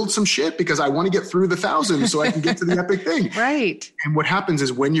just build some shit because I want to get through the 1,000 so I can get to the epic thing. Right. And what happens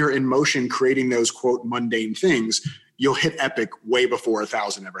is when you're in motion creating those, quote, mundane things, you'll hit epic way before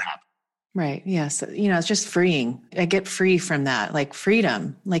 1,000 ever happened. Right. Yes. It's just freeing. I get free from that, like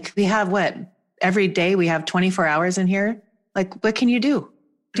freedom. Like we have every day we have 24 hours in here. Like, what can you do?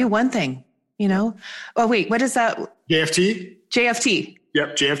 Do one thing, Oh, wait, what is that? JFT? JFT.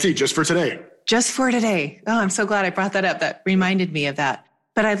 Yep. JFT, just for today. Just for today. Oh, I'm so glad I brought that up. That reminded me of that.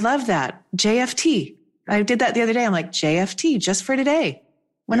 But I love that. JFT. I did that the other day. I'm like, JFT, just for today.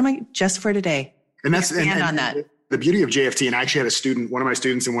 What am I? Just for today. And that's and on that. The beauty of JFT, and I actually had a student, one of my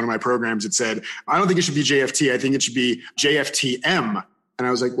students in one of my programs that said, I don't think it should be JFT. I think it should be JFTM. And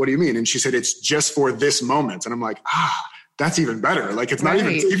I was like, what do you mean? And she said, it's just for this moment. And I'm like, that's even better. Like it's not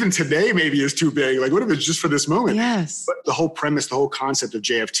even today maybe is too big. Like what if it's just for this moment? Yes. But the whole premise, the whole concept of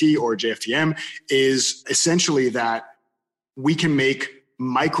JFT or JFTM is essentially that we can make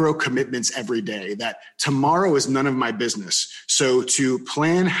micro commitments every day, that tomorrow is none of my business. So to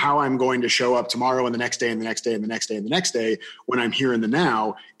plan how I'm going to show up tomorrow and the next day and the next day and the next day and the next day when I'm here in the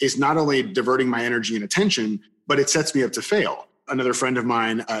now is not only diverting my energy and attention, but it sets me up to fail. Another friend of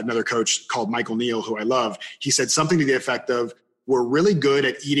mine, another coach called Michael Neal, who I love, he said something to the effect of, we're really good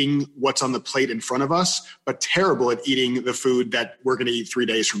at eating what's on the plate in front of us, but terrible at eating the food that we're going to eat 3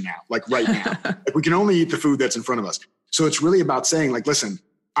 days from now, like right now. Like we can only eat the food that's in front of us. So it's really about saying like, listen,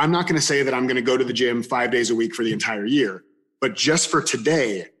 I'm not going to say that I'm going to go to the gym 5 days a week for the entire year, but just for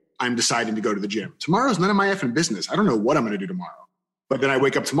today, I'm deciding to go to the gym. Tomorrow's none of my effing business. I don't know what I'm going to do tomorrow. But then I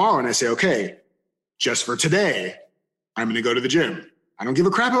wake up tomorrow and I say, okay, just for today, I'm going to go to the gym. I don't give a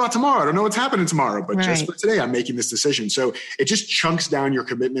crap about tomorrow. I don't know what's happening tomorrow, but just for today, I'm making this decision. So it just chunks down your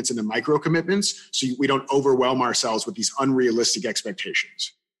commitments into micro commitments so we don't overwhelm ourselves with these unrealistic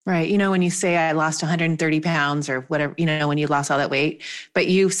expectations. Right. When you say I lost 130 pounds or whatever, when you lost all that weight, but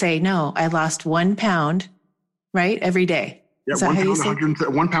you say, no, I lost 1 pound, right? Every day. Yeah, 1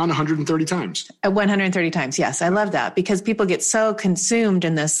 pound, 130 times. 130 times. Yes. I love that because people get so consumed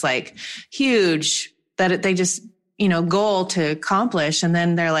in this like huge that they just, goal to accomplish. And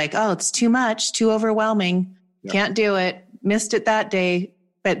then they're like, oh, it's too much, too overwhelming. Yep. Can't do it. Missed it that day.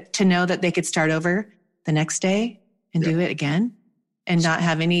 But to know that they could start over the next day and do it again and not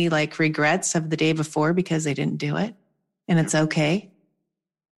have any like regrets of the day before because they didn't do it. And it's okay.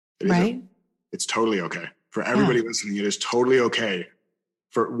 Right? It's totally okay. For everybody listening, it is totally okay.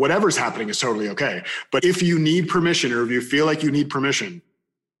 For whatever's happening is totally okay. But if you need permission or if you feel like you need permission,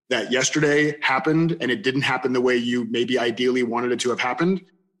 that yesterday happened and it didn't happen the way you maybe ideally wanted it to have happened,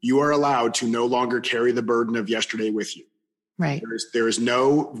 you are allowed to no longer carry the burden of yesterday with you. Right. There is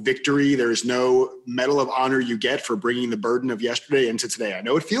no victory. There is no medal of honor you get for bringing the burden of yesterday into today. I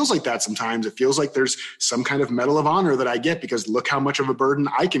know it feels like that sometimes. It feels like there's some kind of medal of honor that I get because look how much of a burden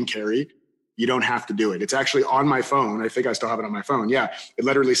I can carry. You don't have to do it. It's actually on my phone. I think I still have it on my phone. Yeah. It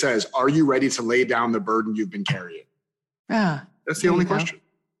literally says, are you ready to lay down the burden you've been carrying? Ah, that's the only question.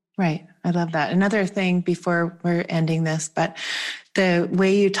 Right. I love that. Another thing before we're ending this, but the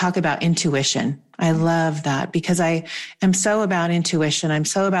way you talk about intuition, I love that because I am so about intuition. I'm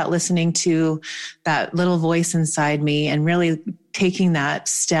so about listening to that little voice inside me and really taking that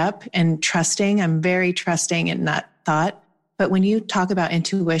step and trusting. I'm very trusting in that thought. But when you talk about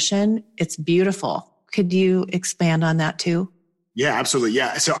intuition, it's beautiful. Could you expand on that too? Yeah, absolutely.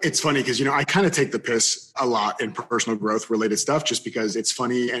 Yeah. So it's funny because, I kind of take the piss a lot in personal growth related stuff just because it's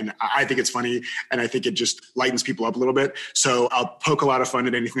funny and I think it's funny and I think it just lightens people up a little bit. So I'll poke a lot of fun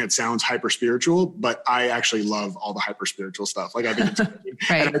at anything that sounds hyper spiritual, but I actually love all the hyper spiritual stuff. Like I think it's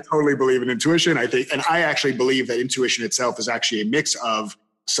right. And I totally believe in intuition. And I actually believe that intuition itself is actually a mix of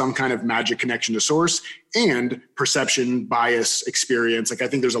some kind of magic connection to source and perception, bias, experience. Like I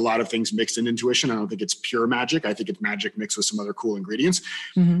think there's a lot of things mixed in intuition. I don't think it's pure magic. I think it's magic mixed with some other cool ingredients.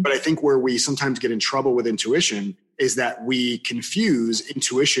 Mm-hmm. But I think where we sometimes get in trouble with intuition is that we confuse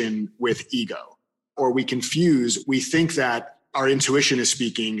intuition with ego, or we think that our intuition is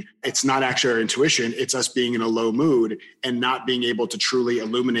speaking. It's not actually our intuition. It's us being in a low mood and not being able to truly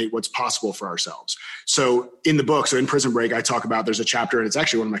illuminate what's possible for ourselves. So in the book, in Prison Break, I talk about, there's a chapter, and it's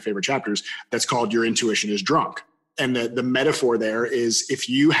actually one of my favorite chapters, that's called Your Intuition is Drunk. And the metaphor there is if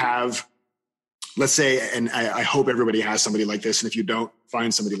you have, let's say, and I hope everybody has somebody like this. And if you don't,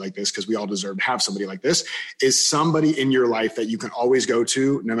 find somebody like this, because we all deserve to have somebody like this, is somebody in your life that you can always go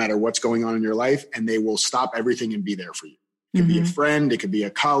to no matter what's going on in your life. And they will stop everything and be there for you. It could be a friend, it could be a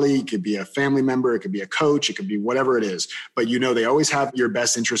colleague, it could be a family member, it could be a coach, it could be whatever it is. But they always have your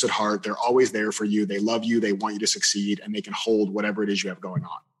best interest at heart. They're always there for you. They love you. They want you to succeed, and they can hold whatever it is you have going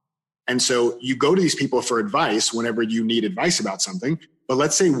on. And so you go to these people for advice whenever you need advice about something. But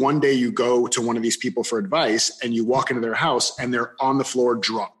let's say one day you go to one of these people for advice and you walk into their house and they're on the floor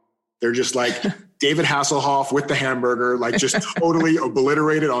drunk. They're just like David Hasselhoff with the hamburger, like just totally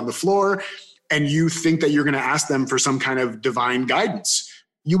obliterated on the floor. And you think that you're going to ask them for some kind of divine guidance.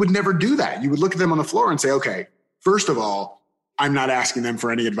 You would never do that. You would look at them on the floor and say, okay, first of all, I'm not asking them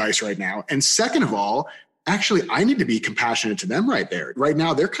for any advice right now. And second of all, actually, I need to be compassionate to them right there. Right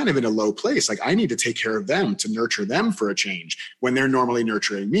now, they're kind of in a low place. Like I need to take care of them to nurture them for a change when they're normally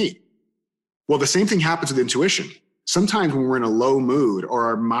nurturing me. Well, the same thing happens with intuition. Sometimes when we're in a low mood or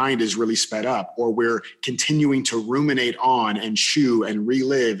our mind is really sped up or we're continuing to ruminate on and chew and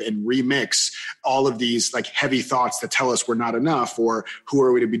relive and remix all of these like heavy thoughts that tell us we're not enough or who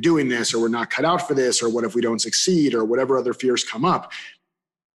are we to be doing this or we're not cut out for this or what if we don't succeed or whatever other fears come up.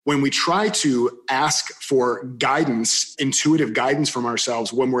 When we try to ask for guidance, intuitive guidance from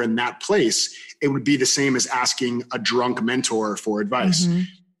ourselves when we're in that place, it would be the same as asking a drunk mentor for advice. Mm-hmm.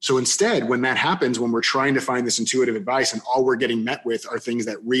 So instead, when that happens, when we're trying to find this intuitive advice and all we're getting met with are things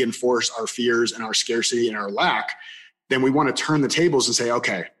that reinforce our fears and our scarcity and our lack, then we want to turn the tables and say,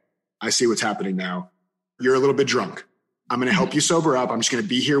 okay, I see what's happening now. You're a little bit drunk. I'm going to help you sober up. I'm just going to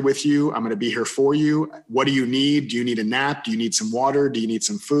be here with you. I'm going to be here for you. What do you need? Do you need a nap? Do you need some water? Do you need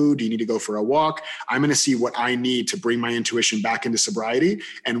some food? Do you need to go for a walk? I'm going to see what I need to bring my intuition back into sobriety.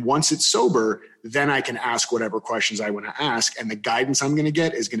 And once it's sober, then I can ask whatever questions I want to ask. And the guidance I'm going to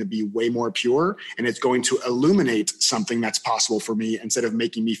get is going to be way more pure. And it's going to illuminate something that's possible for me instead of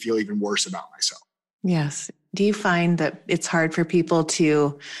making me feel even worse about myself. Yes. Do you find that it's hard for people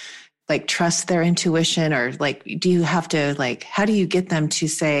to like trust their intuition or like, do you have to like, how do you get them to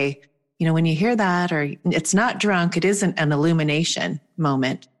say, when you hear that, or it's not drunk, it isn't an illumination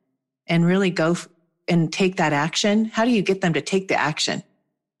moment and really go and take that action? How do you get them to take the action?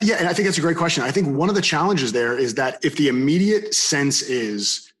 Yeah. And I think that's a great question. I think one of the challenges there is that if the immediate sense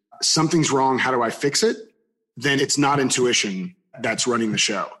is something's wrong, how do I fix it? Then it's not intuition that's running the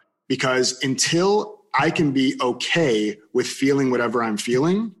show, because until I can be okay with feeling whatever I'm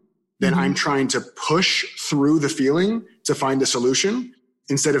feeling, then I'm trying to push through the feeling to find a solution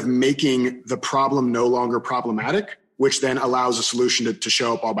instead of making the problem no longer problematic, which then allows a solution to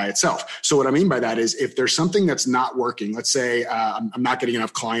show up all by itself. So what I mean by that is if there's something that's not working, let's say I'm not getting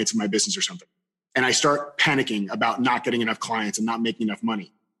enough clients in my business or something, and I start panicking about not getting enough clients and not making enough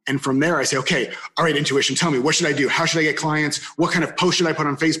money. And from there, I say, okay, all right, intuition, tell me, what should I do? How should I get clients? What kind of post should I put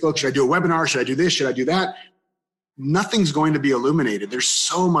on Facebook? Should I do a webinar? Should I do this? Should I do that? Nothing's going to be illuminated. There's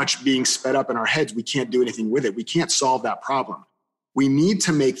so much being sped up in our heads. We can't do anything with it. We can't solve that problem. We need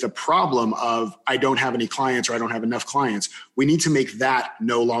to make the problem of I don't have any clients or I don't have enough clients. We need to make that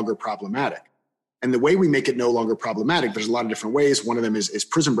no longer problematic. And the way we make it no longer problematic, there's a lot of different ways. One of them is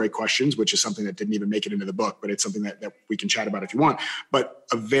prison break questions, which is something that didn't even make it into the book, but it's something that we can chat about if you want. But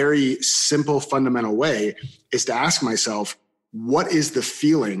a very simple, fundamental way is to ask myself, what is the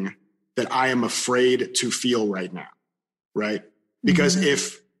feeling that I am afraid to feel right now, right? Because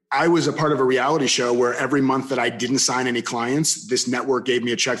if I was a part of a reality show where every month that I didn't sign any clients, this network gave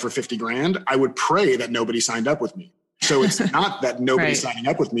me a check for 50 grand, I would pray that nobody signed up with me. So it's not that nobody's signing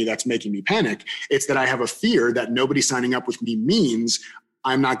up with me that's making me panic. It's that I have a fear that nobody signing up with me means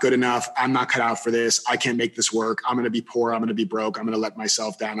I'm not good enough. I'm not cut out for this. I can't make this work. I'm going to be poor. I'm going to be broke. I'm going to let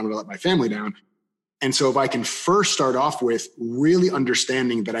myself down. I'm going to let my family down. And so if I can first start off with really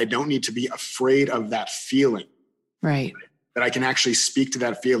understanding that I don't need to be afraid of that feeling, right? That I can actually speak to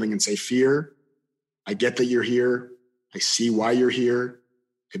that feeling and say, fear, I get that you're here. I see why you're here.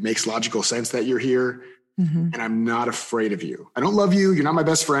 It makes logical sense that you're here. And I'm not afraid of you. I don't love you. You're not my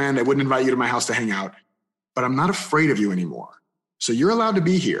best friend. I wouldn't invite you to my house to hang out, but I'm not afraid of you anymore. So you're allowed to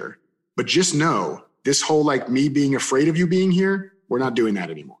be here, but just know this whole like me being afraid of you being here, we're not doing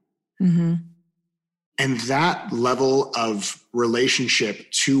that anymore. And that level of relationship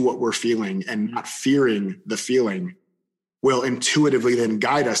to what we're feeling and not fearing the feeling will intuitively then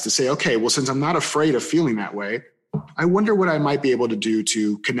guide us to say, okay, well, since I'm not afraid of feeling that way, I wonder what I might be able to do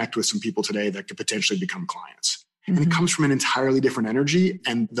to connect with some people today that could potentially become clients. And it comes from an entirely different energy.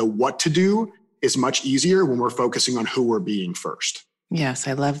 And the what to do is much easier when we're focusing on who we're being first. Yes,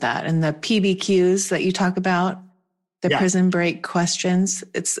 I love that. And the PBQs that you talk about, the prison break questions,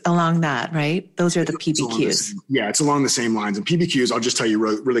 it's along that, right? Those are the PBQs. It's along the same lines. And PBQs, I'll just tell you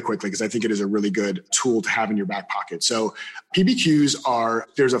really quickly, because I think it is a really good tool to have in your back pocket. So PBQs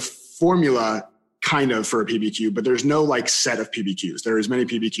there's a formula kind of for a PBQ, but there's no like set of PBQs. There are as many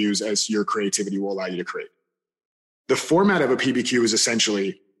PBQs as your creativity will allow you to create. The format of a PBQ is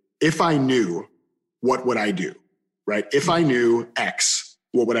essentially, if I knew, what would I do, right? If I knew X,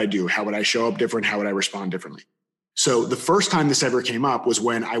 what would I do? How would I show up different? How would I respond differently? So the first time this ever came up was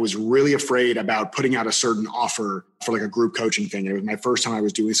when I was really afraid about putting out a certain offer for like a group coaching thing. It was my first time I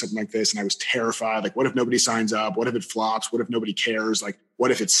was doing something like this, and I was terrified. Like, what if nobody signs up? What if it flops? What if nobody cares? Like,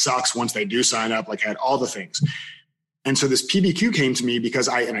 what if it sucks once they do sign up? Like, I had all the things. And so this PBQ came to me because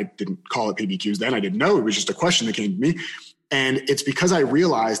I didn't call it PBQs then. I didn't know. It was just a question that came to me. And it's because I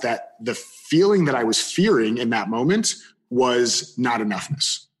realized that the feeling that I was fearing in that moment was not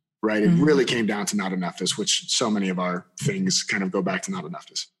enoughness. Right. It really came down to not enoughness, which so many of our things kind of go back to not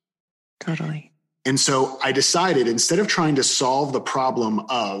enoughness. Totally. And so I decided, instead of trying to solve the problem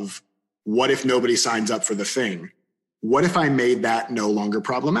of what if nobody signs up for the thing, what if I made that no longer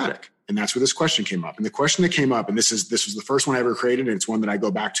problematic? And that's where this question came up. And the question that came up, and this was the first one I ever created, and it's one that I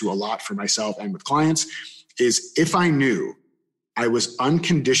go back to a lot for myself and with clients, is if I knew I was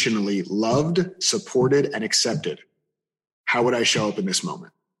unconditionally loved, supported, and accepted, how would I show up in this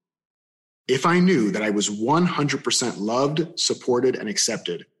moment? If I knew that I was 100% loved, supported, and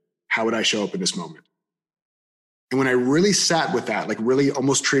accepted, how would I show up in this moment? And when I really sat with that, like really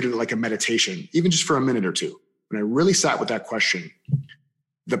almost treated it like a meditation, even just for a minute or two, when I really sat with that question,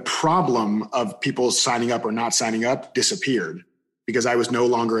 the problem of people signing up or not signing up disappeared because I was no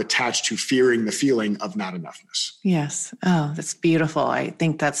longer attached to fearing the feeling of not enoughness. Yes. Oh, that's beautiful. I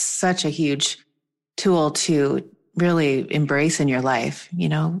think that's such a huge tool to really embrace in your life. You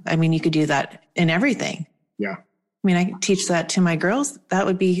know, I mean, you could do that in everything. Yeah. I mean, I teach that to my girls. That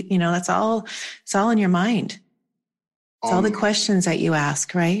would be, you know, it's all in your mind. It's all the questions that you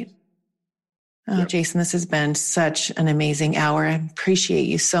ask, right? Oh, yep. Jason, this has been such an amazing hour. I appreciate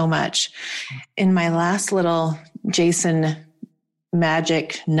you so much. In my last little Jason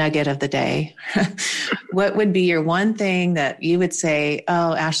magic nugget of the day, what would be your one thing that you would say,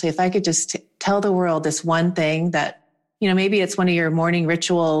 oh, Ashley, if I could just tell the world this one thing that, you know, maybe it's one of your morning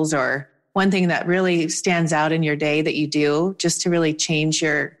rituals or one thing that really stands out in your day that you do just to really change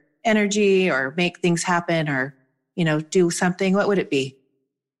your energy or make things happen or, you know, do something, what would it be?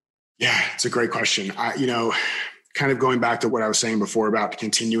 Yeah, it's a great question. Kind of going back to what I was saying before about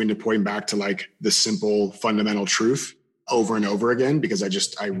continuing to point back to like the simple fundamental truth over and over again, because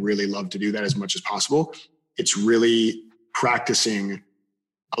I really love to do that as much as possible. It's really practicing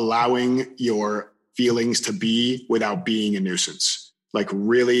allowing your feelings to be without being a nuisance, like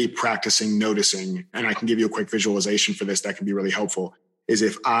really practicing noticing. And I can give you a quick visualization for this that can be really helpful, is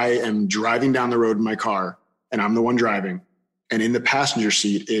if I am driving down the road in my car and I'm the one driving, and in the passenger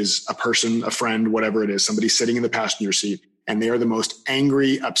seat is a person, a friend, whatever it is, somebody sitting in the passenger seat, and they are the most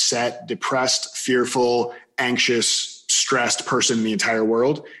angry, upset, depressed, fearful, anxious, stressed person in the entire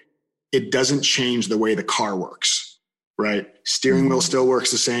world, it doesn't change the way the car works, right? Steering wheel still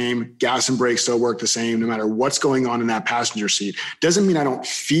works the same. Gas and brakes still work the same, no matter what's going on in that passenger seat. Doesn't mean I don't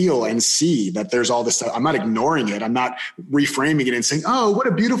feel and see that there's all this stuff. I'm not ignoring it. I'm not reframing it and saying, oh, what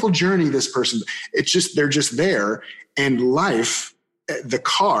a beautiful journey this person. It's just, they're just there. And life, the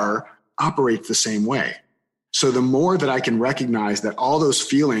car operates the same way. So the more that I can recognize that all those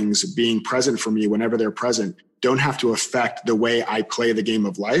feelings being present for me whenever they're present don't have to affect the way I play the game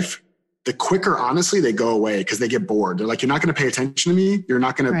of life, the quicker, honestly, they go away because they get bored. They're like, you're not going to pay attention to me. You're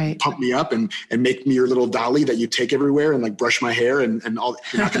not going to pump me up and make me your little dolly that you take everywhere and like brush my hair and all.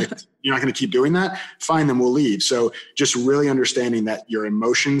 You're not going to keep doing that. Fine, then we'll leave. So just really understanding that your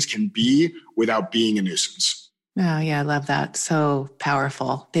emotions can be without being a nuisance. Oh, yeah. I love that. So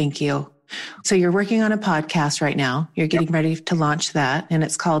powerful. Thank you. So you're working on a podcast right now. You're getting ready to launch that. And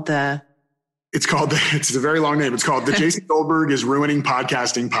it's called it's a very long name. It's called The Jason Goldberg is Ruining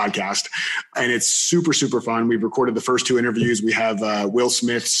Podcasting Podcast. And it's super, super fun. We've recorded the first 2 interviews. We have Will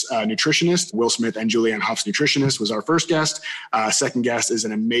Smith's nutritionist. Will Smith and Julianne Hought's nutritionist was our first guest. Second guest is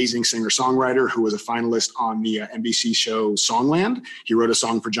an amazing singer-songwriter who was a finalist on the NBC show Songland. He wrote a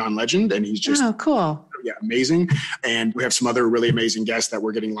song for John Legend, and he's just cool. Yeah, amazing. And we have some other really amazing guests that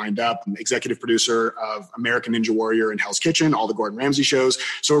we're getting lined up. Executive producer of American Ninja Warrior and Hell's Kitchen, all the Gordon Ramsay shows.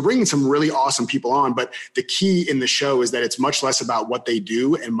 So we're bringing some really awesome people on. But the key in the show is that it's much less about what they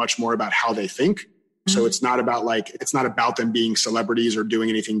do and much more about how they think. So it's not about them being celebrities or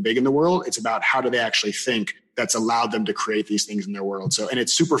doing anything big in the world. It's about how do they actually think that's allowed them to create these things in their world. So, and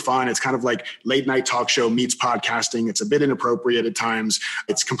it's super fun. It's kind of like late night talk show meets podcasting. It's a bit inappropriate at times.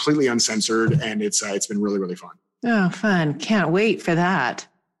 It's completely uncensored, and it's been really, really fun. Oh, fun. Can't wait for that.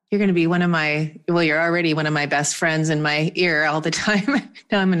 You're going to be you're already one of my best friends in my ear all the time.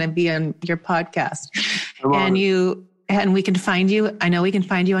 Now I'm going to be on your podcast. And we can find you. I know we can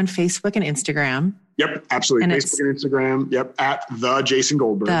find you on Facebook and Instagram. Yep, absolutely. And Facebook and Instagram. Yep, at The Jason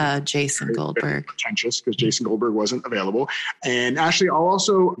Goldberg. The Jason Goldberg. Pretentious because Jason Goldberg wasn't available. And Ashley, I'll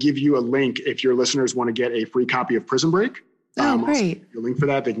also give you a link if your listeners want to get a free copy of Prison Break. Oh, great. A link for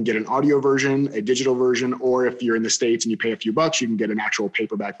that. They can get an audio version, a digital version, or if you're in the States and you pay a few bucks, you can get an actual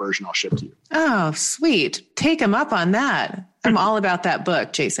paperback version I'll ship to you. Oh, sweet. Take them up on that. I'm all about that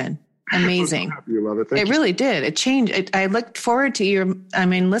book, Jason. Amazing. I'm happy you love it. Thank you. Really did. It changed. I looked forward to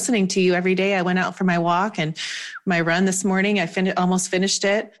listening to you every day. I went out for my walk and my run this morning. I almost finished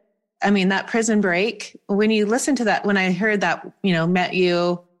it. That Prison Break, when you listen to that, when I heard that, met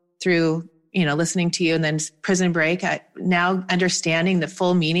you through, listening to you and then Prison Break, now understanding the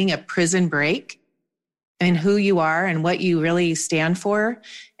full meaning of Prison Break and who you are and what you really stand for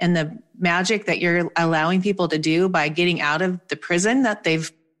and the magic that you're allowing people to do by getting out of the prison that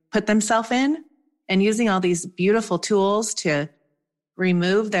they've put themselves in and using all these beautiful tools to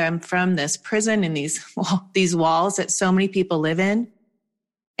remove them from this prison and these walls that so many people live in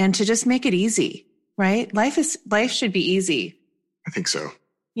and to just make it easy, right? Life should be easy. I think so.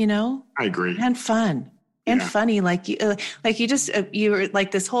 I agree. And fun and funny. You're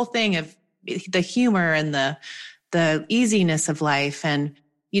like this whole thing of the humor and the easiness of life. And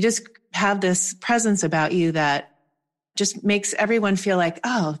you just have this presence about you that just makes everyone feel like,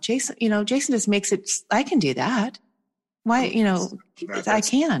 oh, Jason just makes it, I can do that. Why, I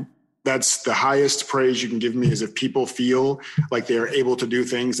can. That's the highest praise you can give me is if people feel like they're able to do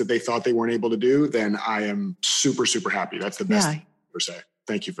things that they thought they weren't able to do, then I am super, super happy. That's the best thing per se.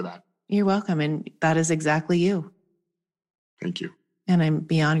 Thank you for that. You're welcome. And that is exactly you. Thank you. And I'm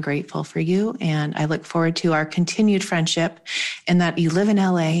beyond grateful for you. And I look forward to our continued friendship and that you live in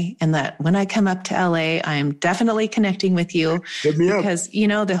LA and that when I come up to LA, I am definitely connecting with you. Hit me because,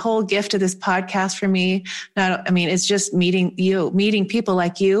 the whole gift of this podcast for me, it's just meeting people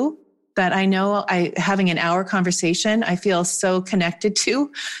like you that I know having an hour conversation, I feel so connected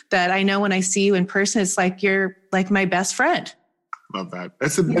to that I know when I see you in person, it's like you're like my best friend. Love that. That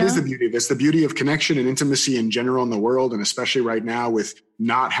is the beauty. That's the beauty of connection and intimacy in general in the world. And especially right now with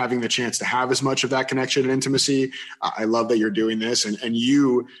not having the chance to have as much of that connection and intimacy. I love that you're doing this and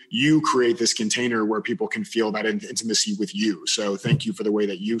you create this container where people can feel that intimacy with you. So thank you for the way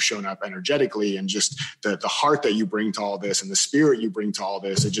that you've shown up energetically and just the heart that you bring to all this and the spirit you bring to all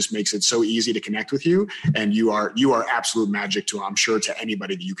this. It just makes it so easy to connect with you. And you are absolute magic to, I'm sure, to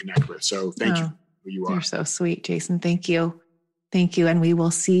anybody that you connect with. So thank you for who you are. You're so sweet, Jason. Thank you. Thank you. And we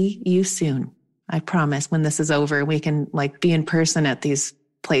will see you soon. I promise when this is over, we can be in person at these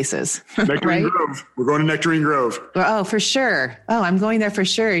places. Nectarine Grove. We're going to Nectarine Grove. Oh, for sure. Oh, I'm going there for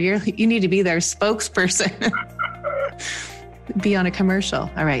sure. You need to be their spokesperson. Be on a commercial.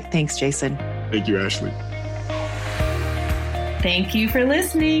 All right. Thanks, Jason. Thank you, Ashley. Thank you for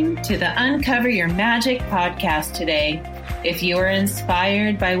listening to the Uncover Your Magic podcast today. If you are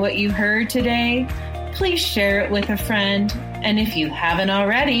inspired by what you heard today, please share it with a friend. And if you haven't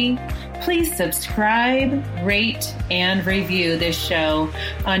already, please subscribe, rate, and review this show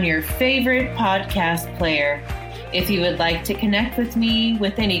on your favorite podcast player. If you would like to connect with me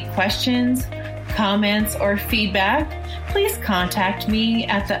with any questions, comments, or feedback, please contact me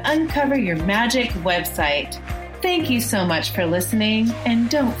at the Uncover Your Magic website. Thank you so much for listening, and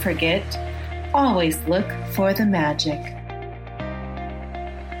don't forget, always look for the magic.